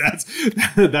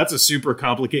 That's a super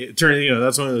complicated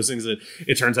that's one of those things that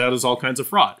it turns out is all kinds of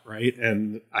fraught, right?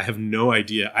 And I have no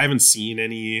idea. I haven't seen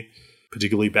any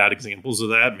particularly bad examples of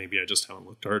that. Maybe I just haven't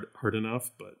looked hard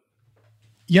enough, but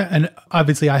yeah, and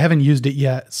obviously I haven't used it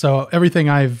yet. So everything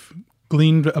I've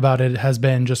gleaned about it has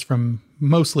been just from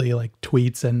mostly like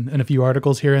tweets and a few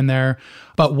articles here and there.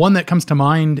 But one that comes to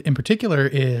mind in particular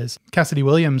is Cassidy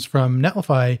Williams from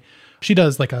Netlify. She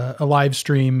does like a live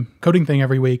stream coding thing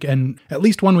every week. And at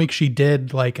least one week she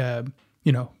did like a,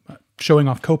 showing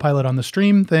off Copilot on the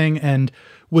stream thing and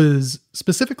was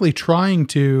specifically trying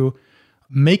to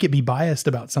make it be biased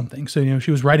about something. So, she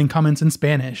was writing comments in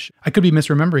Spanish. I could be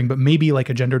misremembering, but maybe like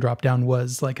a gender dropdown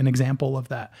was like an example of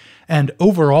that. And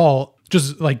overall,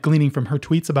 just like gleaning from her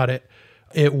tweets about it,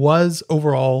 it was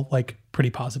overall like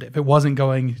pretty positive. It wasn't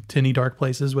going to any dark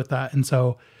places with that. And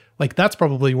so like that's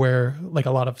probably where like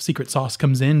a lot of secret sauce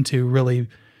comes in to really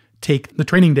take the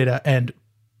training data and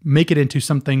make it into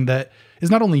something that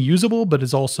is not only usable, but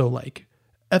is also like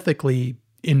ethically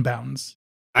in bounds.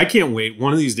 I can't wait.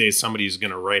 One of these days, somebody's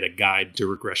going to write a guide to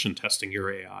regression testing your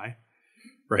AI,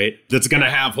 right? That's going to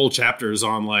have whole chapters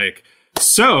on like,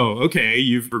 so, okay,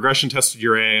 you've regression tested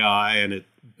your AI and it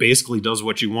basically does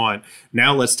what you want.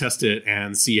 Now let's test it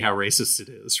and see how racist it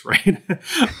is, right?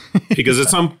 Because at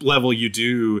some level you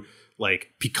do like,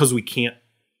 because we can't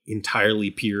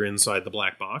entirely peer inside the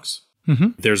black box,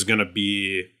 there's going to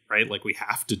be, right? Like we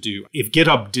have to do, if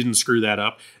GitHub didn't screw that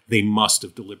up, they must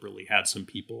have deliberately had some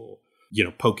people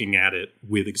poking at it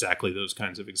with exactly those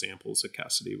kinds of examples that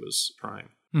Cassidy was trying.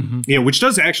 Which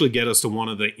does actually get us to one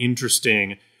of the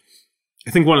interesting,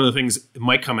 I think one of the things that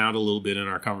might come out a little bit in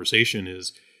our conversation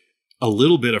is a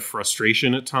little bit of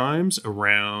frustration at times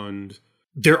around,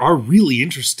 there are really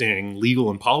interesting legal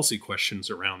and policy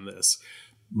questions around this.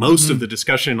 Most of the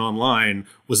discussion online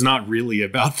was not really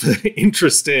about the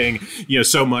interesting,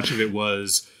 so much of it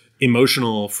was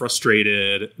emotional,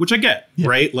 frustrated, which I get,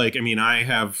 right? Like, I mean,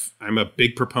 I'm a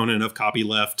big proponent of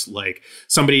copyleft. Like,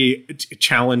 somebody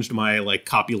challenged my like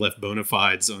copyleft bona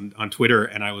fides on Twitter,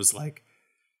 and I was like,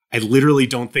 I literally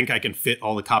don't think I can fit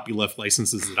all the copyleft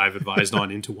licenses that I've advised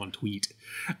on into one tweet.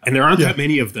 And there aren't that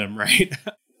many of them, right?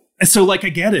 And so, like, I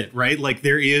get it, right? Like,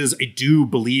 I do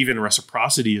believe in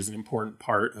reciprocity as an important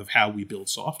part of how we build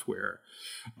software.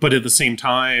 But at the same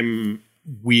time,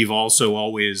 we've also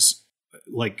always,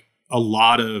 like, a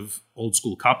lot of old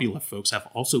school copyleft folks have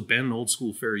also been old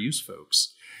school fair use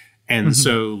folks. And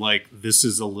so, like, this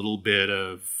is a little bit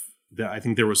of, I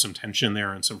think there was some tension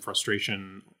there and some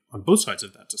frustration on both sides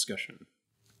of that discussion,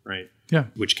 right? Yeah.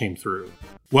 Which came through.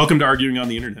 Welcome to Arguing on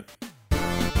the Internet.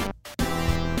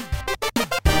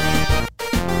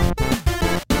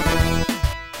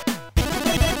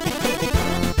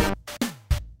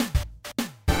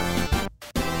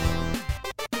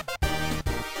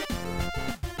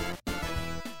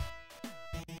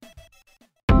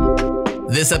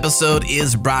 This episode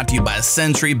is brought to you by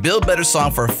Sentry. Build better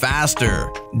software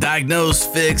faster. Diagnose,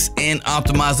 fix, and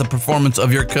optimize the performance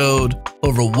of your code.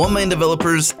 Over 1 million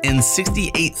developers and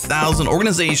 68,000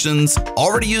 organizations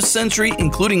already use Sentry,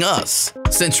 including us.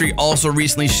 Sentry also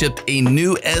recently shipped a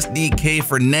new SDK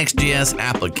for Next.js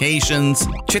applications.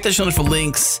 Check the show notes for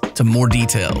links to more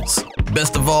details.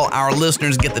 Best of all, our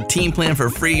listeners get the team plan for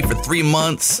free for 3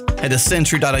 months. Head to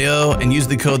Sentry.io and use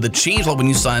the code TheChangelog when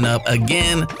you sign up.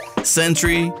 Again,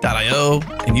 Sentry.io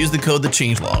and use the code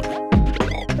TheChangelog.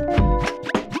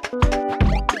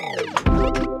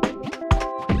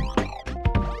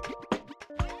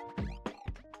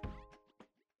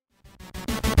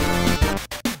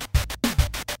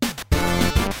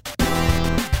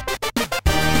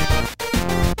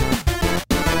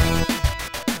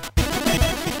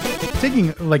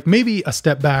 Taking like maybe a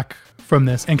step back from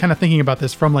this and kind of thinking about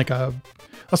this from like a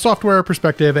software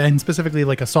perspective and specifically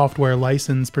like a software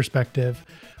license perspective,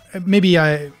 maybe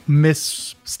I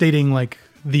misstating like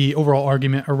the overall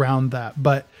argument around that,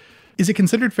 but is it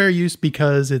considered fair use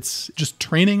because it's just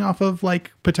training off of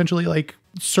like potentially like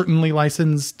certainly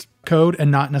licensed code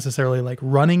and not necessarily like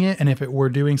running it? And if it were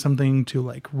doing something to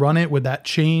like run it, would that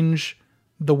change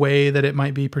the way that it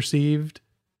might be perceived?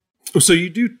 So you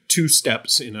do two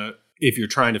steps if you're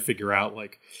trying to figure out,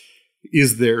 like,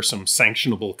 is there some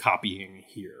sanctionable copying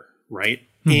here, right?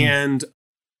 And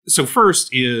so first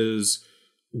is,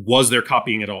 was there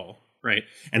copying at all, right?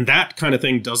 And that kind of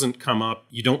thing doesn't come up.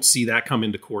 You don't see that come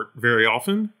into court very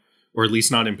often, or at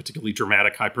least not in particularly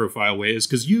dramatic, high-profile ways,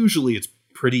 because usually it's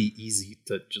pretty easy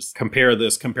to just compare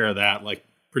this, compare that, like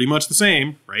pretty much the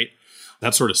same, right?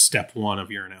 That's sort of step one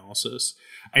of your analysis.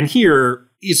 And here,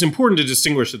 it's important to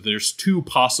distinguish that there's two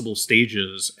possible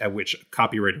stages at which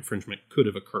copyright infringement could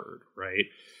have occurred, right?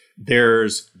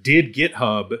 There's, did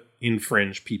GitHub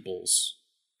infringe people's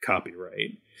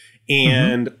copyright?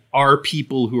 And are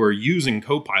people who are using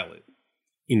Copilot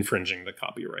infringing the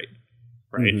copyright,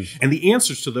 right? And the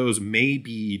answers to those may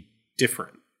be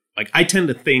different. Like, I tend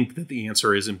to think that the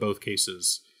answer is in both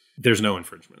cases, there's no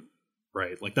infringement.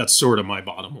 Right. Like, that's sort of my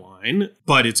bottom line.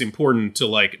 But it's important to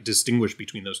like distinguish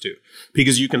between those two,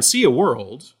 because you can see a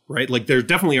world, right? Like, there's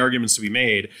definitely arguments to be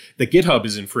made that GitHub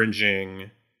is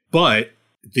infringing, but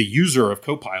the user of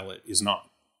Copilot is not.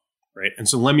 Right. And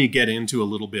so let me get into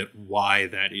a little bit why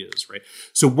that is. Right.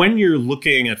 So when you're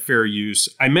looking at fair use,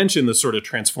 I mentioned the sort of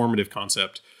transformative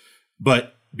concept.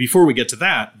 But before we get to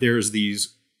that, there's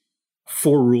these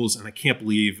 4 rules. And I can't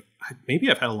believe maybe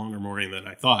I've had a longer morning than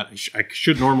I thought. I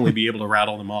should normally be able to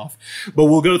rattle them off, but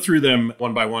we'll go through them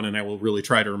one by one, and I will really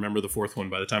try to remember the 4th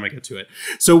one by the time I get to it.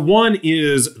 So one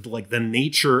is like the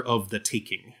nature of the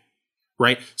taking,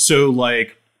 right? So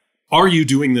like, are you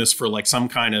doing this for like some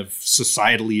kind of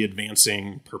societally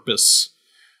advancing purpose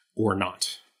or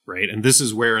not, right? And this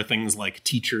is where things like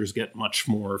teachers get much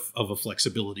more of a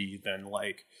flexibility than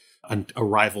like a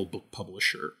rival book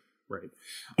publisher. Right.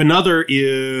 Another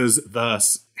is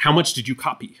how much did you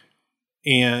copy?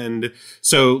 And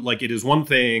so like, it is one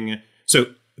thing.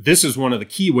 So this is one of the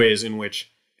key ways in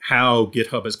which how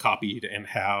GitHub is copied and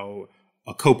how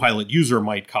a Copilot user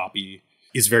might copy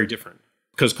is very different,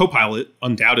 because Copilot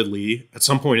undoubtedly at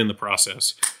some point in the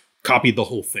process copied the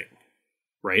whole thing.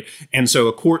 Right. And so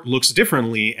a court looks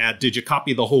differently at, did you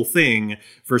copy the whole thing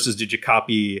versus did you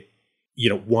copy,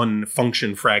 one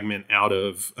function fragment out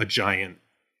of a giant.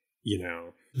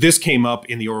 This came up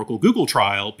in the Oracle Google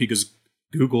trial because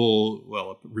Google,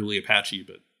 well, really Apache,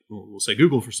 but we'll say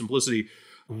Google for simplicity,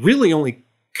 really only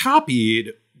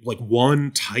copied like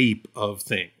one type of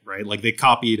thing, right? Like they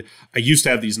copied, I used to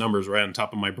have these numbers right on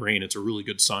top of my brain. It's a really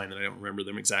good sign that I don't remember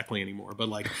them exactly anymore. But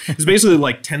like, it's basically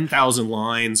like 10,000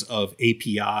 lines of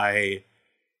API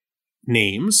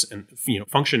names and,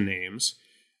 function names,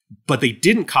 but they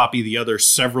didn't copy the other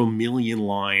several million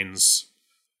lines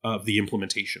of the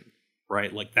implementation,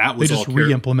 right? Like that was they just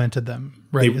re-implemented them,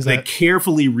 right? They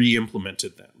carefully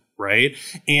re-implemented them. Right.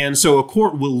 And so a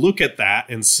court will look at that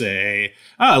and say,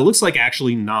 it looks like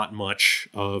actually not much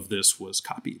of this was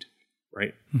copied.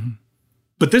 Right. Mm-hmm.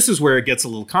 But this is where it gets a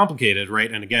little complicated.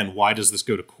 Right. And again, why does this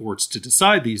go to courts to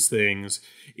decide these things?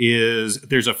 Is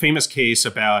there's a famous case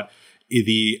about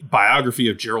the biography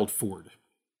of Gerald Ford,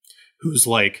 who's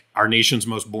like our nation's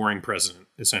most boring president,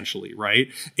 essentially. Right.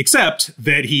 Except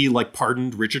that he like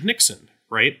pardoned Richard Nixon.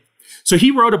 Right. So he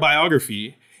wrote a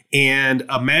biography and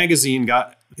a magazine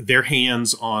got their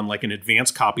hands on like an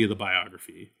advanced copy of the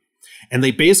biography. And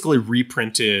they basically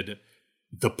reprinted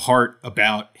the part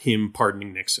about him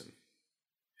pardoning Nixon.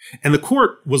 And the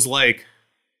court was like,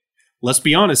 let's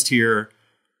be honest here.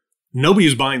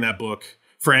 Nobody's buying that book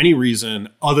for any reason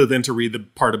other than to read the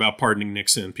part about pardoning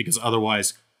Nixon, because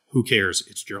otherwise, who cares?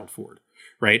 It's Gerald Ford,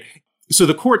 right? So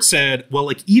the court said, well,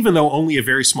 like, even though only a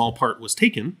very small part was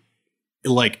taken,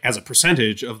 like as a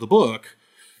percentage of the book,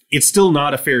 it's still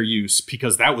not a fair use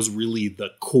because that was really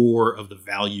the core of the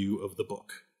value of the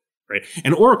book, right?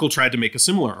 And Oracle tried to make a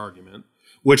similar argument,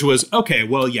 which was, okay,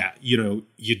 well, yeah, you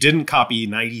didn't copy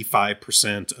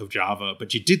 95% of Java,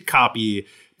 but you did copy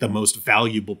the most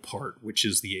valuable part, which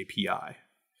is the API.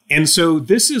 And so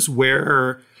this is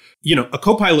where, a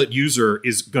Copilot user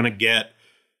is going to get,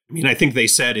 I think they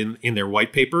said in their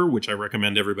white paper, which I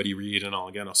recommend everybody read, and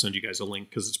I'll send you guys a link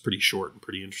because it's pretty short and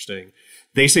pretty interesting.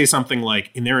 They say something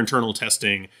like, in their internal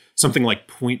testing, something like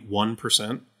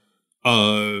 0.1%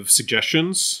 of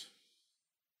suggestions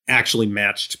actually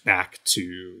matched back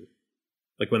to,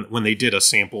 like when they did a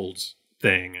sampled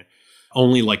thing,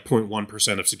 only like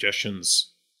 0.1% of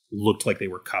suggestions looked like they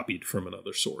were copied from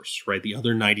another source, right? The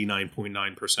other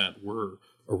 99.9% were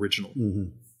original. Mm-hmm.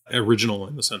 Original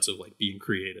in the sense of like being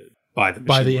created by the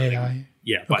machine learning. AI.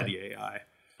 Yeah, by the AI.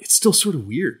 It's still sort of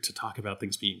weird to talk about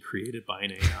things being created by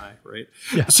an AI, right?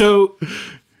 Yeah. So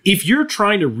if you're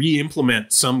trying to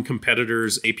re-implement some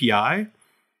competitor's API,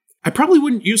 I probably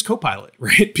wouldn't use Copilot,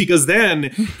 right? Because then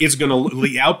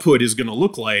the output is going to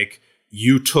look like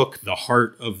you took the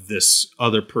heart of this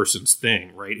other person's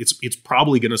thing, right? It's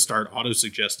probably going to start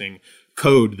auto-suggesting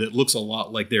code that looks a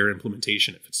lot like their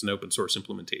implementation if it's an open source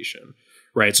implementation,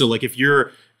 right? So like if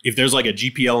there's like a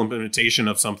GPL implementation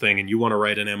of something and you want to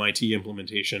write an MIT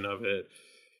implementation of it,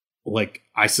 like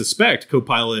I suspect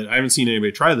Copilot, I haven't seen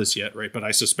anybody try this yet, right? But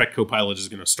I suspect Copilot is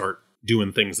going to start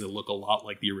doing things that look a lot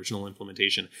like the original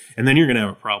implementation. And then you're going to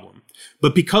have a problem.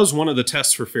 But because one of the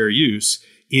tests for fair use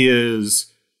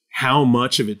is how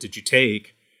much of it did you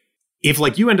take, if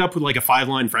like you end up with like a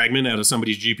 5-line fragment out of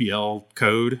somebody's GPL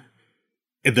code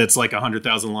that's like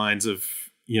 100,000 lines of,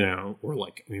 or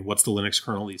like, what's the Linux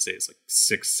kernel these days? Like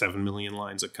 6-7 million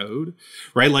lines of code,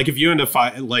 right? Like if you end up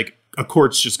like a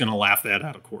court's just going to laugh that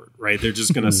out of court, right? They're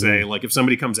just going to say like, if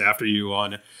somebody comes after you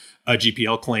on a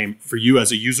GPL claim for you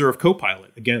as a user of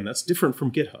Copilot, again, that's different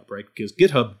from GitHub, right? Because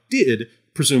GitHub did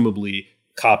presumably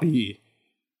copy,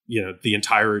 the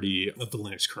entirety of the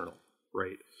Linux kernel,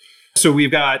 right? So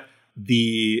we've got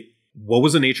what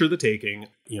was the nature of the taking?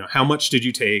 How much did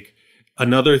you take?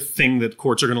 Another thing that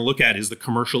courts are going to look at is the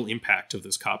commercial impact of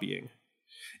this copying.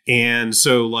 And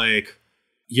so like,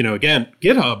 again,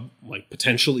 GitHub, like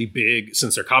potentially big,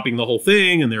 since they're copying the whole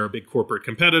thing and they're a big corporate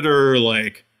competitor,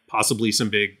 like possibly some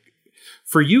big,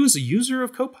 for you as a user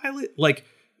of Copilot, like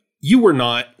you were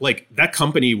not, like that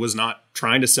company was not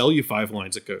trying to sell you 5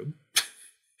 lines of code.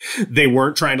 They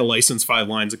weren't trying to license 5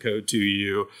 lines of code to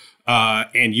you.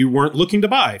 And you weren't looking to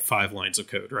buy 5 lines of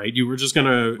code, right? You were just going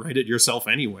to write it yourself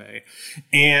anyway.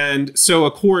 And so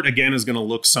a court, again, is going to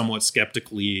look somewhat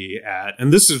skeptically at,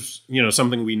 and this is,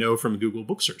 something we know from the Google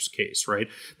Book Search case, right?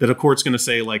 That a court's going to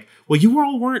say like, well, you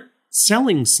all weren't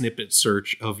selling snippet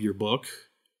search of your book.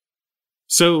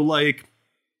 So like,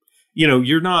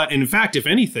 you're not, and in fact, if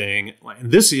anything,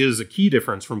 and this is a key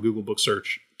difference from Google Book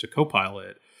Search to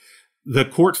Copilot, the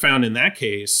court found in that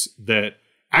case that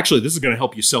actually this is going to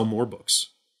help you sell more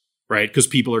books, right? Because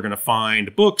people are going to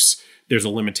find books. There's a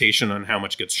limitation on how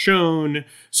much gets shown.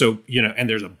 So, and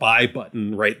there's a buy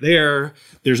button right there.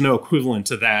 There's no equivalent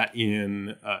to that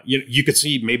in, you could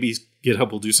see maybe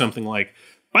GitHub will do something like,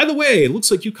 by the way, it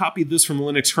looks like you copied this from the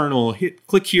Linux kernel.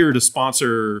 Click here to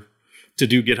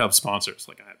do GitHub sponsors.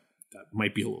 Like, that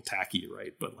might be a little tacky,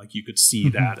 right? But like you could see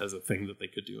that as a thing that they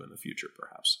could do in the future,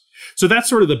 perhaps. So that's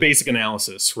sort of the basic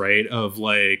analysis, right? Of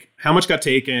like how much got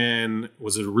taken?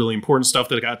 Was it really important stuff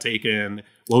that got taken?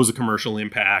 What was the commercial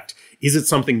impact? Is it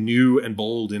something new and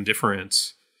bold and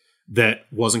different that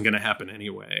wasn't going to happen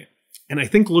anyway? And I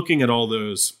think looking at all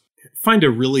those, I find a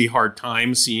really hard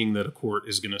time seeing that a court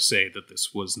is going to say that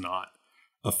this was not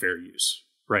a fair use,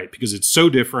 right? Because it's so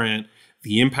different.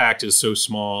 The impact is so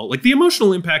small. Like the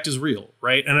emotional impact is real,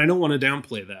 right? And I don't want to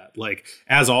downplay that. Like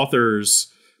as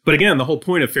authors, but again, the whole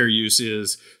point of fair use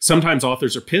is sometimes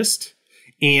authors are pissed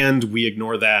and we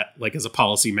ignore that like as a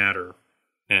policy matter.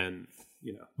 And,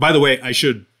 you know, by the way, I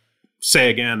should say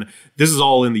again, this is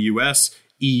all in the US.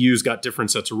 EU's got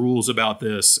different sets of rules about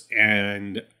this.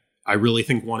 And I really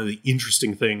think one of the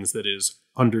interesting things that is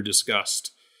under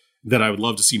discussed that I would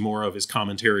love to see more of is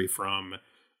commentary from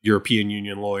European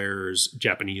Union lawyers,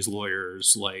 Japanese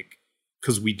lawyers, like,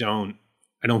 because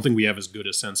I don't think we have as good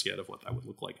a sense yet of what that would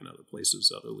look like in other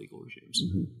places, other legal regimes.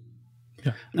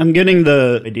 Yeah. I'm getting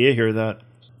the idea here that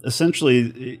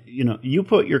essentially, you know, you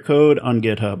put your code on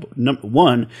GitHub. Number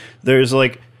one, there's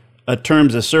like a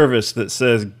terms of service that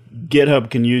says GitHub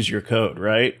can use your code,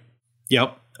 right?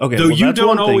 Yep. Okay. Though well, you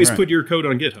don't always thing, right? put your code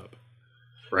on GitHub,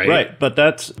 right? Right, but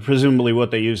that's presumably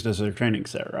what they used as their training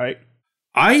set, right?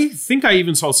 I think I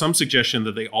even saw some suggestion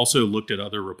that they also looked at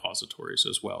other repositories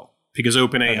as well, because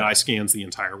OpenAI scans the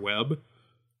entire web.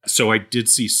 So I did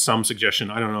see some suggestion.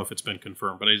 I don't know if it's been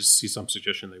confirmed, but I just see some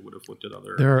suggestion they would have looked at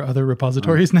other. There are other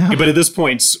repositories now. Yeah, but at this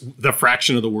point, the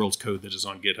fraction of the world's code that is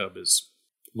on GitHub is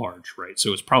large, right?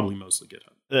 So it's probably mostly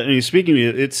GitHub. Speaking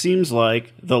of it seems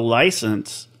like the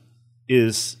license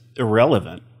is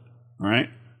irrelevant, right?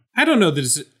 I don't know that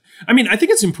it's... I mean, I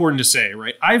think it's important to say,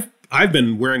 right? I've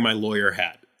been wearing my lawyer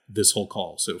hat this whole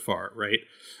call so far, right?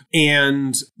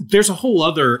 And there's a whole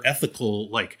other ethical,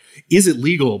 like, is it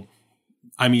legal?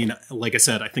 I mean, like I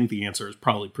said, I think the answer is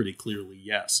probably pretty clearly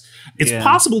yes. It's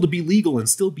possible to be legal and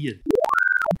still be a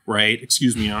right?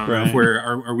 Excuse me, I don't know if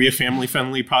are we a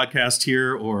family-friendly podcast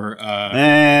here or...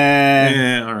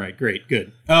 all right, great,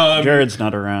 good. Jared's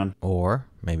not around. Or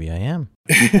maybe I am.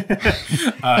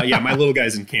 Yeah, my little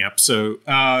guy's in camp, so...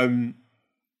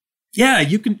 yeah,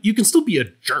 you can still be a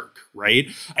jerk, right?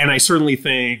 And I certainly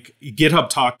think GitHub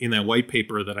talked in that white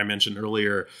paper that I mentioned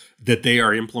earlier that they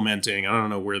are implementing. I don't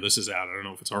know where this is at. I don't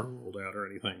know if it's already rolled out or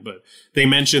anything, but they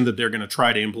mentioned that they're going to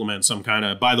try to implement some kind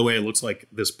of, by the way, it looks like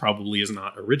this probably is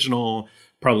not original,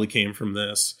 probably came from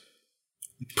this.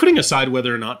 Putting aside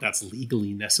whether or not that's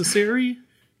legally necessary,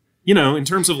 you know, in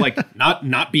terms of like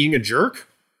not being a jerk,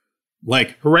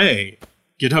 like, hooray.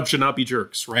 GitHub should not be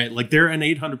jerks, right? Like they're an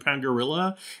 800-pound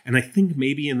gorilla. And I think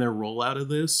maybe in their rollout of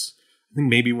this, I think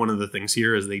maybe one of the things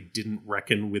here is they didn't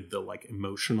reckon with the like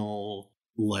emotional,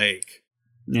 like,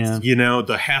 you know,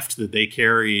 the heft that they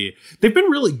carry. They've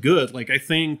been really good. Like, I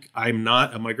think I'm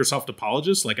not a Microsoft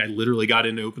apologist. Like I literally got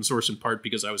into open source in part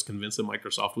because I was convinced that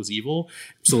Microsoft was evil.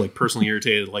 So like personally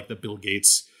irritated, like the Bill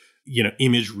Gates, you know,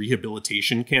 image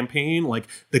rehabilitation campaign. Like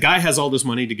the guy has all this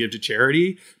money to give to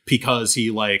charity because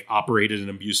he like operated an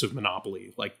abusive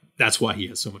monopoly. Like that's why he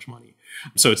has so much money.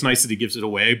 So it's nice that he gives it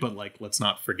away, but like, let's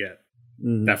not forget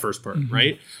that first part,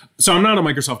 right? So I'm not a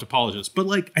Microsoft apologist, but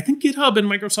like, I think GitHub and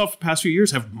Microsoft the past few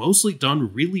years have mostly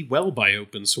done really well by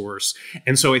open source.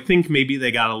 And so I think maybe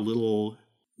they got a little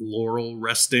laurel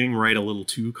resting, right? A little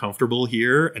too comfortable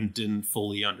here and didn't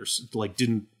fully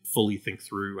think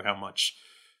through how much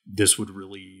this would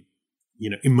really, you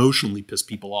know, emotionally piss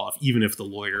people off, even if the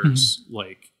lawyers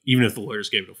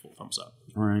gave it a full thumbs up.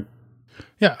 Right.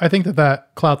 Yeah, I think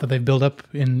that clout that they've built up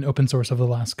in open source over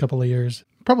the last couple of years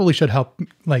probably should help,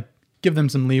 like, give them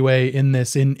some leeway in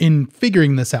this, in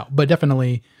figuring this out. But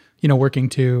definitely, you know, working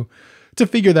to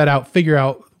figure that out, figure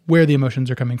out where the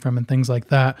emotions are coming from and things like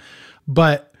that.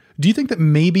 But do you think that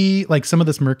maybe like some of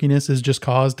this murkiness is just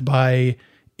caused by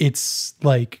it's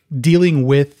like dealing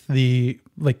with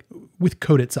with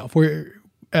code itself, where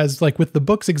as like with the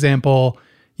books example,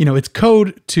 you know, it's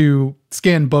code to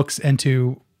scan books and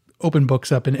to open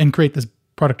books up and create this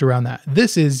product around that.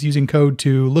 This is using code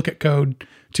to look at code,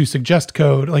 to suggest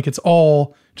code. Like it's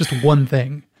all just one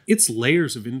thing. It's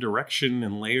layers of indirection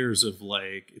and layers of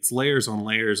like, it's layers on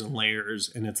layers and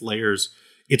layers and it's layers.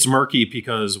 It's murky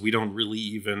because we don't really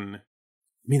even,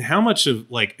 I mean, how much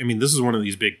of like, I mean, this is one of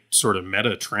these big sort of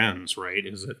meta trends, right?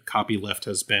 Is that copyleft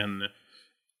has been,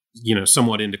 you know,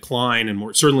 somewhat in decline and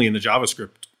more certainly in the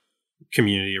JavaScript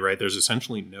community, right? There's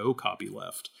essentially no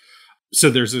copyleft. So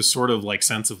there's this sort of like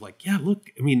sense of like, yeah,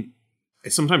 look, I mean, I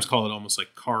sometimes call it almost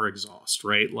like car exhaust,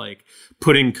 right? Like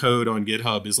putting code on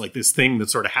GitHub is like this thing that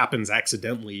sort of happens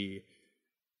accidentally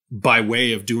by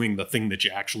way of doing the thing that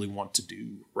you actually want to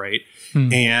do, right?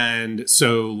 And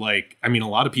so, like, I mean, a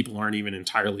lot of people aren't even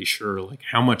entirely sure, like,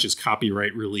 how much is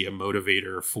copyright really a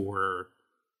motivator for,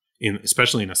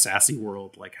 especially in a SASE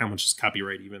world, like, how much is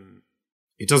copyright even,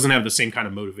 it doesn't have the same kind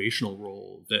of motivational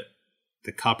role that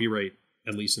the copyright,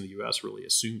 at least in the US, really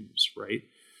assumes, right?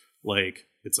 Like,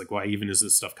 it's like, why even is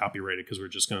this stuff copyrighted? Because we're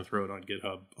just going to throw it on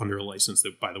GitHub under a license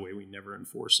that, by the way, we never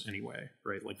enforce anyway,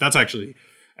 right? Like, that's actually,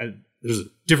 there's a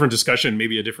different discussion,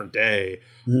 maybe a different day,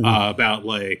 about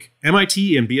like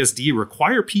MIT and BSD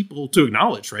require people to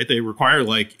acknowledge, right? They require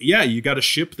like, yeah, you got to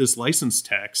ship this license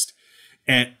text.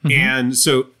 And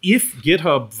so if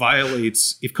GitHub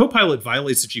violates, if Copilot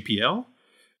violates the GPL,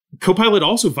 Copilot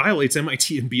also violates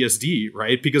MIT and BSD,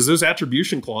 right? Because those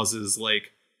attribution clauses,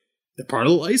 like, they're part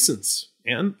of the license.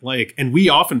 And like, and we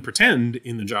often pretend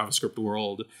in the JavaScript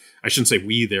world, I shouldn't say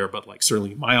we there, but like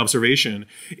certainly my observation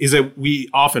is that we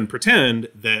often pretend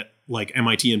that like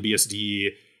MIT and BSD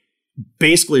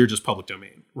basically are just public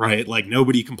domain, right? Like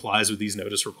nobody complies with these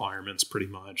notice requirements pretty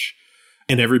much.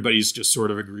 And everybody's just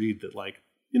sort of agreed that like,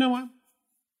 you know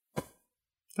what?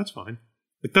 That's fine.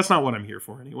 Like that's not what I'm here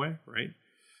for anyway, right?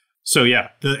 So yeah,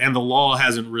 the law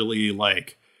hasn't really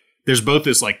like, there's both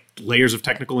this like layers of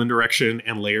technical indirection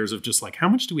and layers of just like, how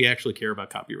much do we actually care about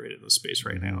copyright in this space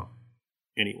right now?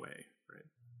 Anyway, right?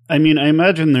 I mean, I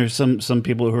imagine there's some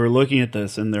people who are looking at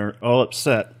this and they're all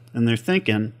upset and they're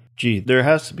thinking, gee, there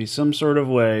has to be some sort of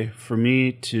way for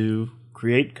me to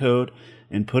create code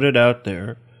and put it out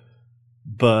there.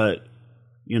 But,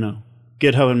 you know,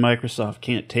 GitHub and Microsoft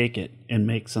can't take it and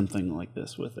make something like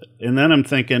this with it. And then I'm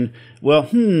thinking, well,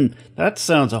 that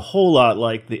sounds a whole lot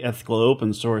like the ethical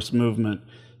open source movement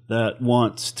that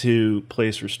wants to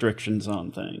place restrictions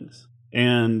on things.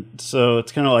 And so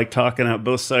it's kind of like talking out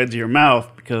both sides of your mouth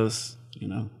because, you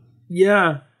know.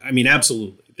 Yeah. I mean,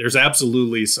 absolutely. There's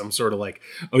absolutely some sort of like,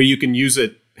 oh, you can use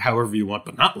it however you want,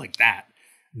 but not like that.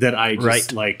 That I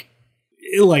just like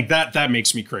that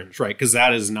makes me cringe, right? Because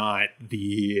that is not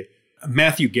the...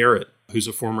 Matthew Garrett, who's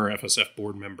a former FSF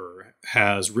board member,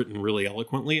 has written really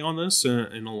eloquently on this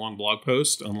in a long blog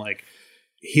post on like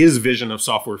his vision of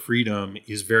software freedom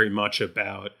is very much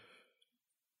about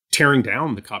tearing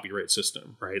down the copyright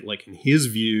system, right? Like in his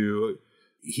view,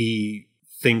 he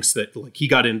thinks that like he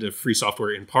got into free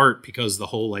software in part because the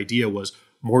whole idea was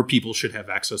more people should have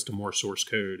access to more source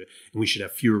code and we should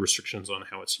have fewer restrictions on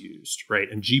how it's used,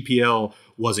 right? And GPL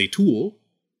was a tool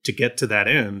to get to that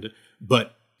end,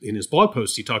 but in his blog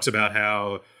post, he talks about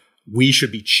how we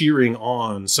should be cheering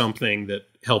on something that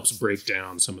helps break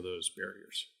down some of those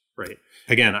barriers, right?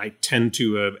 Again, I tend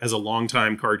to, as a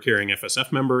longtime card-carrying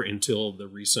FSF member until the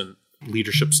recent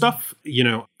leadership stuff, you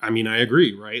know, I mean, I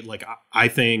agree, right? Like, I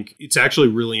think it's actually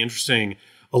really interesting.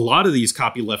 A lot of these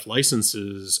copyleft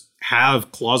licenses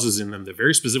have clauses in them that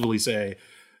very specifically say,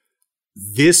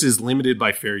 this is limited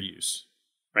by fair use,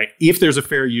 right? If there's a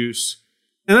fair use,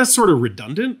 and that's sort of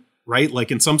redundant, right?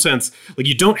 Like in some sense, like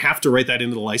you don't have to write that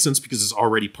into the license because it's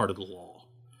already part of the law,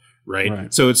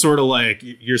 right? So it's sort of like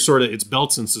it's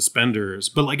belts and suspenders,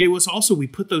 but like it was also, we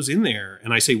put those in there.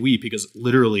 And I say we, because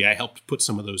literally I helped put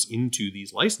some of those into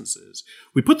these licenses.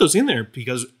 We put those in there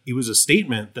because it was a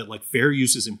statement that like fair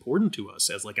use is important to us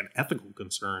as like an ethical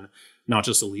concern, not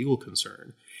just a legal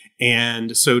concern.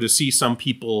 And so to see some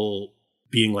people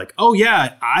being like, oh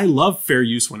yeah, I love fair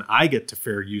use when I get to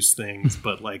fair use things,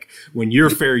 but like when you're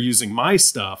fair using my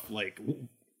stuff, like,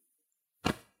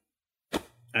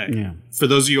 for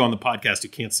those of you on the podcast who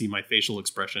can't see my facial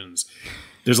expressions,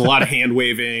 there's a lot of hand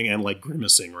waving and like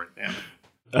grimacing right now.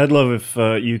 I'd love if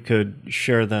you could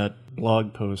share that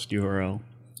blog post URL.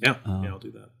 Yeah, I'll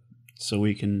do that. So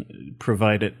we can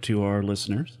provide it to our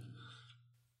listeners.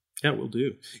 Yeah, we'll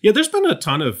do. Yeah, there's been a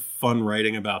ton of fun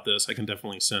writing about this. I can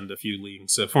definitely send a few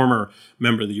links. A former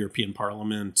member of the European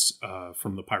Parliament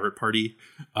from the Pirate Party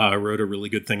wrote a really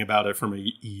good thing about it from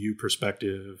an EU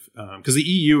perspective. Because the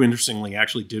EU, interestingly,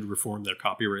 actually did reform their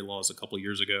copyright laws a couple of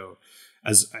years ago.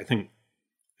 As I think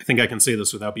I can say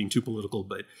this without being too political,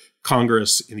 but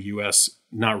Congress in the US,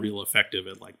 not real effective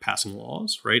at like passing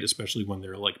laws, right? Especially when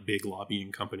there are like big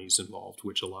lobbying companies involved,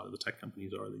 which a lot of the tech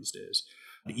companies are these days.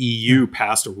 The EU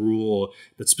passed a rule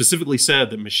that specifically said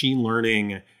that machine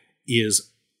learning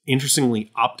is,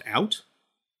 interestingly, opt-out.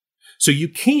 So you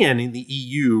can, in the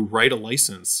EU, write a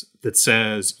license that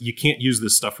says you can't use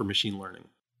this stuff for machine learning.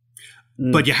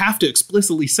 But you have to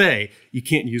explicitly say you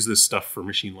can't use this stuff for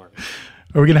machine learning.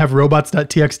 Are we going to have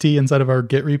robots.txt inside of our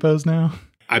Git repos now?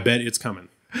 I bet it's coming.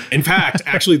 In fact,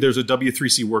 actually, there's a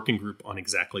W3C working group on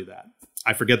exactly that.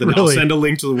 I forget that. Really? I'll send a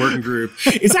link to the working group.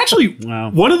 It's actually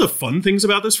one of the fun things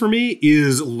about this for me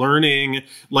is learning,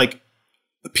 like,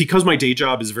 because my day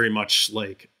job is very much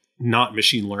like not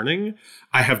machine learning,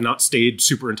 I have not stayed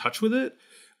super in touch with it.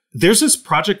 There's this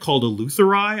project called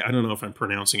Eleutheri. I don't know if I'm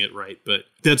pronouncing it right, but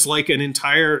that's like it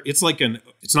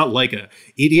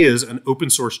is an open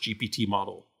source GPT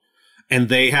model. And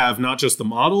they have not just the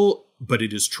model, but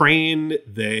it is trained.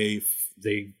 They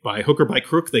by hook or by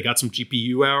crook, they got some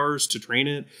GPU hours to train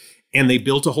it, and they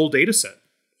built a whole data set,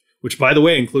 which, by the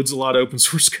way, includes a lot of open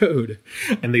source code.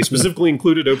 And they specifically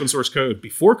included open source code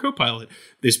before Copilot.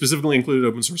 They specifically included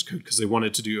open source code because they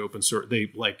wanted to do open source.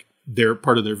 Their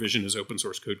part of their vision is open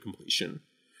source code completion.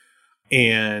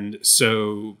 And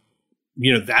so,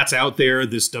 that's out there.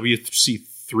 This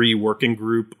WC3 working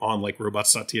group on like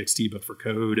robots.txt, but for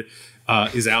code,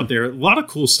 is out there. A lot of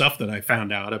cool stuff that I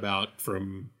found out about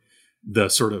from the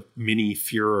sort of mini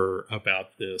furor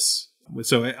about this.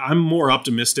 So I'm more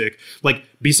optimistic. Like,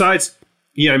 besides,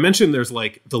 I mentioned there's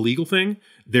like the legal thing.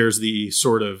 There's the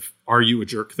sort of, are you a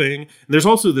jerk thing? And there's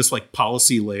also this like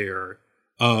policy layer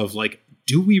of like,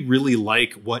 do we really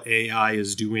like what AI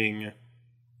is doing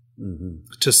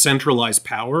to centralize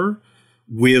power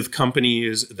with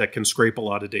companies that can scrape a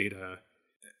lot of data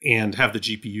and have the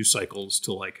GPU cycles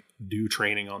to like do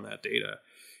training on that data?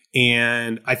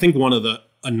 And I think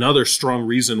another strong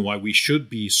reason why we should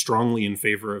be strongly in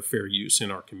favor of fair use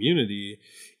in our community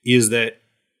is that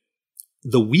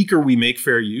the weaker we make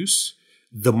fair use,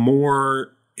 the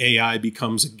more AI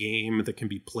becomes a game that can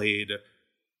be played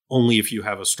only if you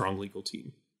have a strong legal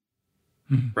team,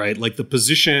 right? Like the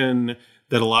position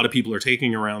that a lot of people are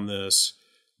taking around this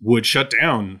would shut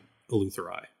down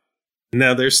Eleutheri.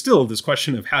 Now, there's still this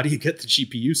question of how do you get the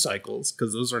GPU cycles?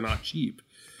 Because those are not cheap.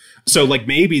 So like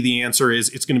maybe the answer is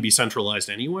it's going to be centralized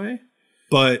anyway.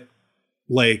 But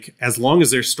like as long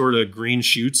as there's sort of green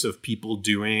shoots of people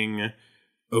doing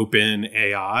open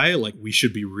AI, like we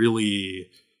should be really,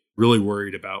 really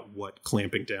worried about what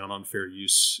clamping down on fair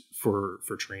use for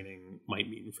training might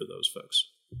mean for those folks.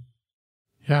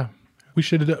 Yeah. We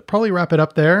should probably wrap it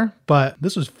up there, but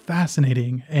this was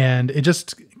fascinating. And it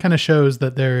just kind of shows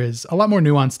that there is a lot more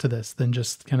nuance to this than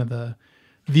just kind of the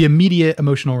immediate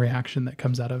emotional reaction that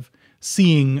comes out of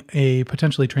seeing a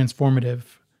potentially transformative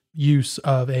use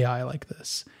of AI like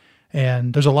this.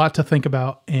 And there's a lot to think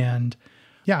about. And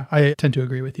yeah, I tend to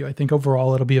agree with you. I think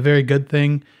overall it'll be a very good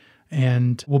thing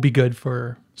and will be good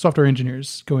for software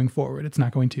engineers going forward. It's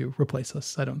not going to replace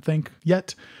us, I don't think,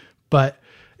 yet, but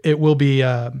it will be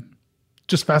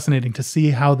just fascinating to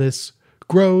see how this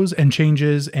grows and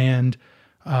changes and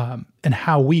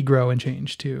how we grow and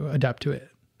change to adapt to it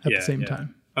at the same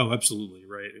time. Oh, absolutely.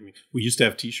 Right. I mean, we used to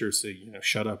have t-shirts that,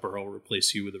 shut up or I'll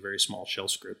replace you with a very small shell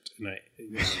script. And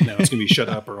now it's going to be shut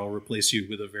up or I'll replace you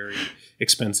with a very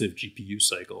expensive GPU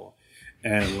cycle.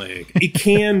 And like, it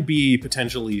can be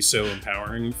potentially so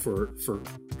empowering for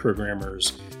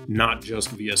programmers, not just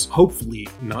VS, hopefully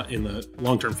not in the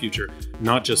long-term future,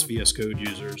 not just VS Code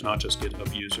users, not just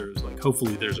GitHub users. Like,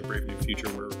 hopefully there's a brave new future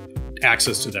where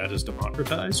access to that is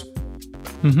democratized.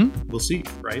 Mm-hmm. We'll see,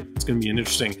 right? It's going to be an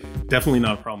interesting, definitely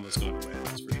not a problem that's going away,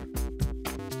 that's for sure.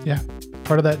 Yeah.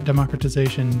 Part of that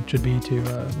democratization should be to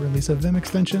release a Vim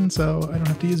extension so I don't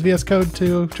have to use VS Code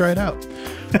to try it out.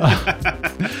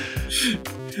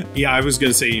 Yeah, I was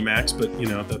going to say Emacs, but,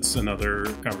 that's another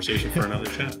conversation for another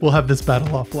chat. We'll have this battle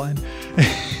offline.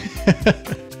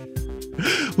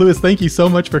 Lewis, thank you so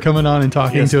much for coming on and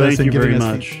talking to us and giving us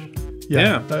much.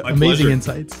 Amazing pleasure.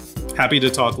 Insights. Happy to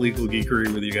talk legal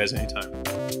geekery with you guys anytime.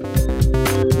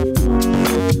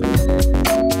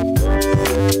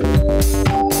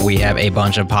 We have a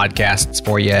bunch of podcasts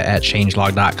for you at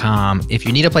changelog.com. If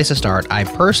you need a place to start, I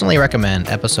personally recommend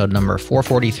episode number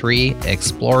 443,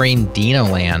 Exploring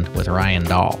Dinoland with Ryan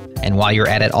Dahl. And while you're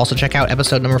at it, also check out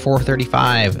episode number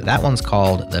 435. That one's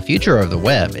called The Future of the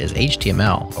Web is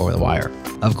HTML Over the Wire.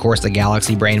 Of course, the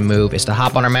Galaxy Brain move is to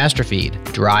hop on our master feed,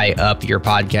 dry up your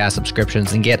podcast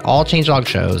subscriptions, and get all Changelog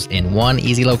shows in one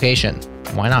easy location.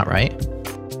 Why not, right?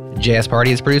 JS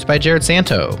Party is produced by Jared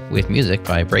Santo, with music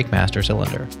by Breakmaster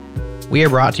Cylinder. We are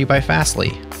brought to you by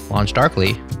Fastly, Launch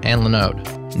Darkly, and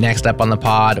Linode. Next up on the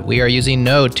pod, we are using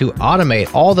Node to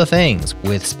automate all the things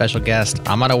with special guest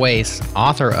Amada Weiss,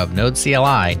 author of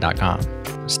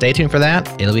NodeCLI.com. Stay tuned for that.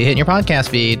 It'll be hitting your podcast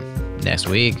feed next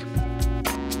week.